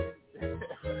prosperity.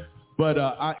 But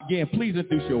again, please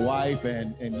introduce your wife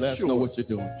and let us know what you're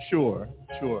doing. Sure.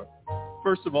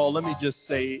 First of all, let me just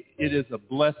say it is a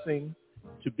blessing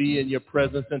to be in your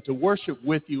presence and to worship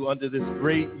with you under this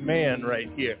great man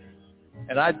right here.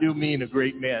 And I do mean a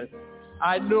great man.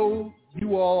 I know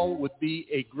you all would be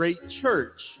a great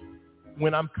church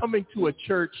when I'm coming to a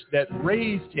church that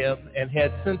raised him and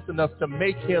had sense enough to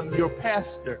make him your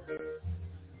pastor.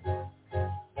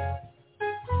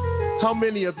 How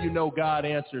many of you know God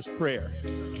answers prayer?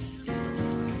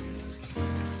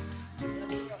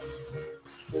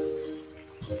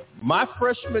 My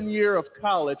freshman year of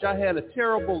college, I had a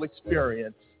terrible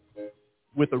experience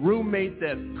with a roommate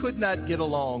that could not get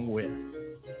along with.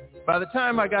 By the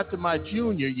time I got to my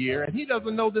junior year, and he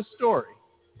doesn't know this story.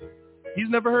 He's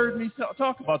never heard me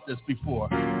talk about this before.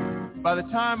 By the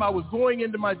time I was going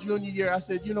into my junior year, I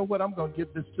said, you know what, I'm going to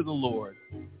give this to the Lord.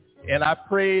 And I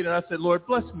prayed and I said, Lord,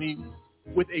 bless me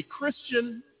with a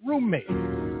Christian roommate.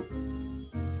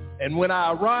 And when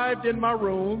I arrived in my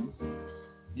room,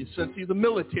 since he's a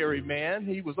military man,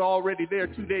 he was already there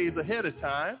 2 days ahead of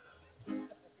time.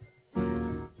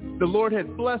 The Lord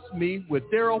had blessed me with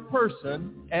Daryl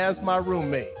Person as my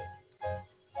roommate.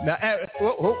 Now,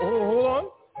 hold on.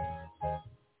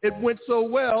 It went so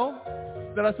well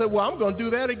that I said, well, I'm going to do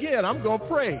that again. I'm going to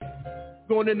pray.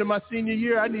 Going into my senior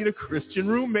year, I need a Christian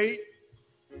roommate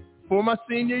for my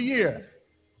senior year.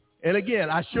 And again,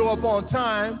 I show up on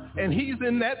time, and he's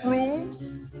in that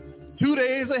room 2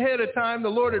 days ahead of time. The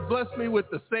Lord had blessed me with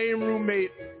the same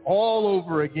roommate all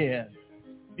over again.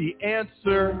 The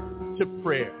answer to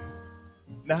prayer.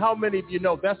 Now, how many of you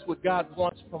know that's what God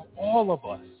wants from all of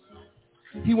us?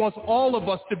 He wants all of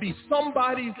us to be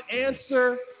somebody's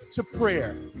answer to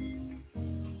prayer.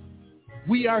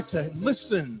 We are to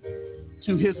listen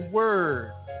to his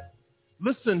word.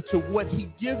 Listen to what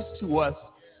he gives to us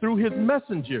through his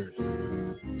messengers,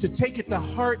 to take it to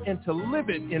heart and to live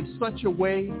it in such a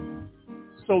way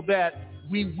so that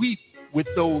we weep with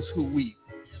those who weep,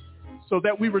 so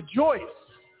that we rejoice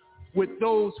with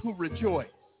those who rejoice,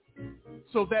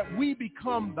 so that we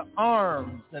become the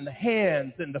arms and the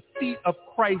hands and the feet of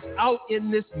Christ out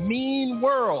in this mean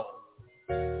world.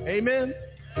 Amen?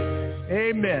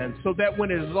 Amen. So that when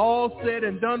it is all said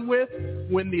and done with,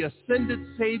 when the ascended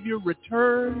Savior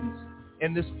returns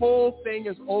and this whole thing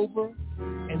is over,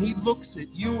 and he looks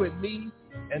at you and me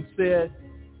and said,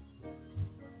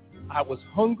 I was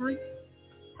hungry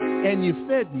and you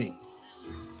fed me.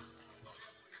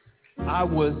 I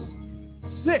was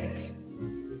sick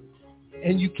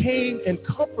and you came and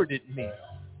comforted me.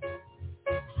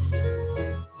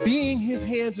 Being his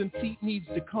hands and feet needs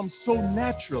to come so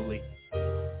naturally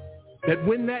that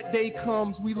when that day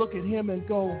comes, we look at him and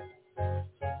go,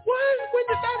 what? When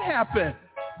did that happen?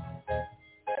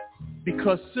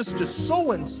 Because Sister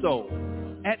so-and-so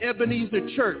at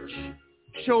Ebenezer Church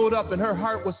showed up and her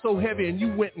heart was so heavy and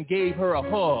you went and gave her a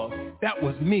hug. That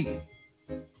was me.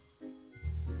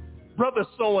 Brother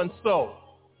so-and-so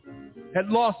had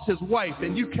lost his wife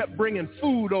and you kept bringing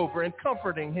food over and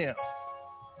comforting him.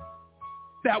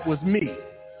 That was me.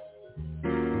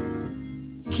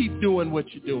 Keep doing what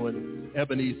you're doing.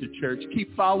 Ebenezer Church.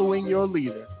 Keep following your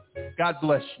leader. God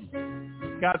bless you.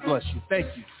 God bless you. Thank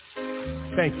you.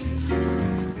 Thank you.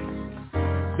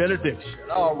 Benediction.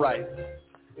 All right.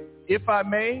 If I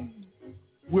may,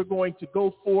 we're going to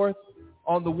go forth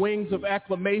on the wings of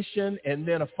acclamation and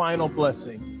then a final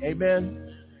blessing.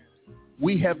 Amen.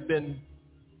 We have been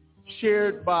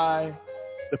shared by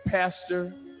the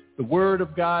pastor the word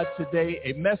of God today,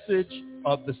 a message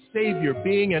of the Savior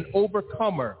being an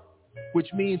overcomer, which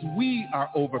means we are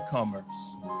overcomers.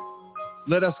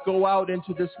 Let us go out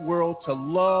into this world to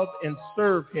love and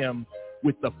serve him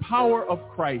with the power of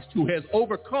Christ, who has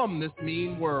overcome this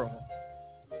mean world.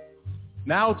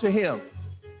 Now to him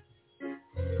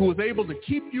who is able to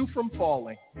keep you from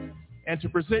falling and to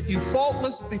present you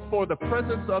faultless before the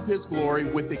presence of his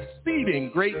glory with exceeding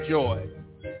great joy.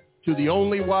 To the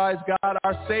only wise God,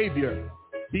 our Savior,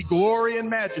 be glory and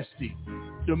majesty,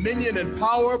 dominion and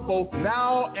power both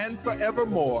now and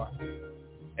forevermore.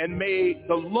 And may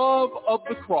the love of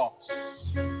the cross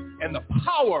and the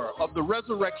power of the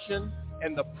resurrection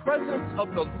and the presence of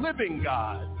the living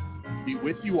God be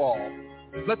with you all.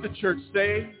 Let the church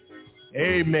say,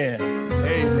 amen.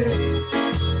 Amen.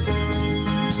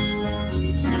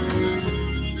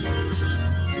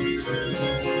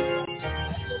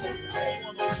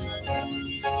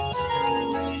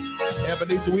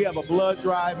 Ebenezer, we have a blood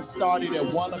drive starting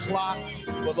at 1 o'clock.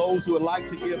 For those who would like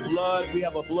to give blood, we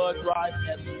have a blood drive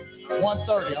at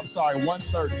 1:30. I'm sorry,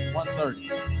 1:30.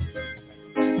 1:30.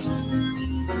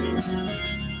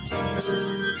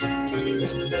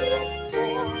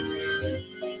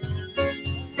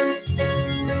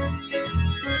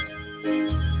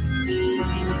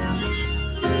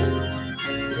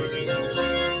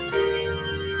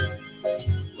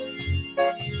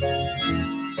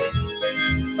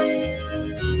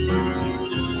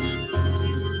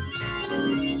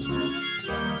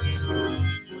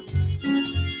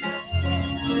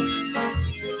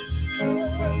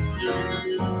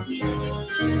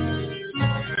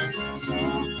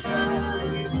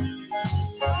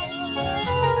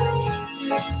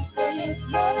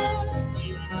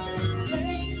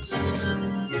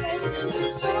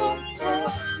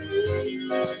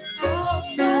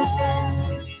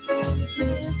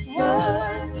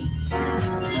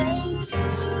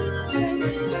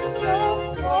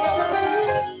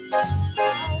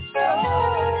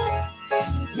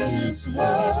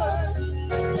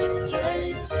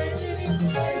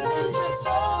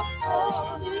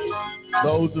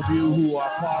 Those of you who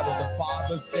are part of the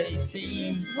Father's Day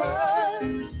team,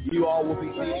 you all will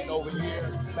be sitting over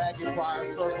here.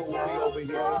 Magnifier Circle will be over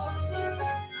here.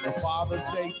 The Father's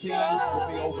Day team will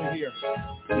be over here.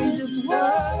 His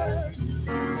word,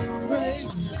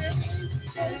 praise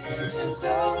His word,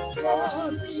 I'll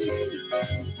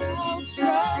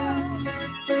try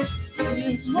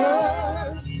His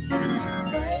word,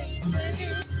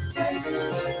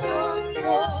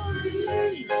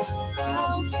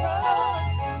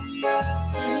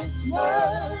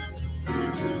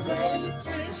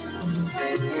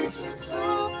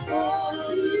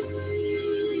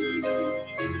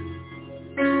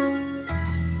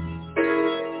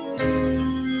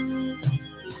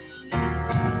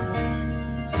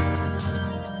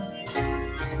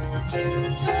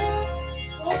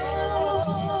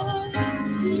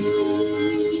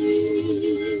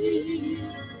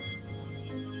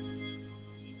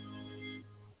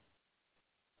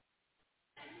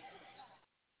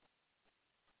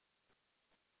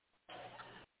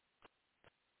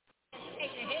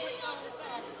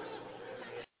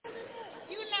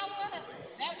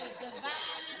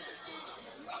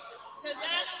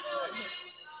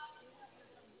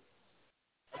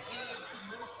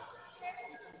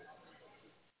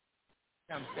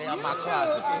 Stay out my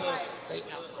closet. Stay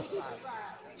out my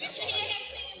closet.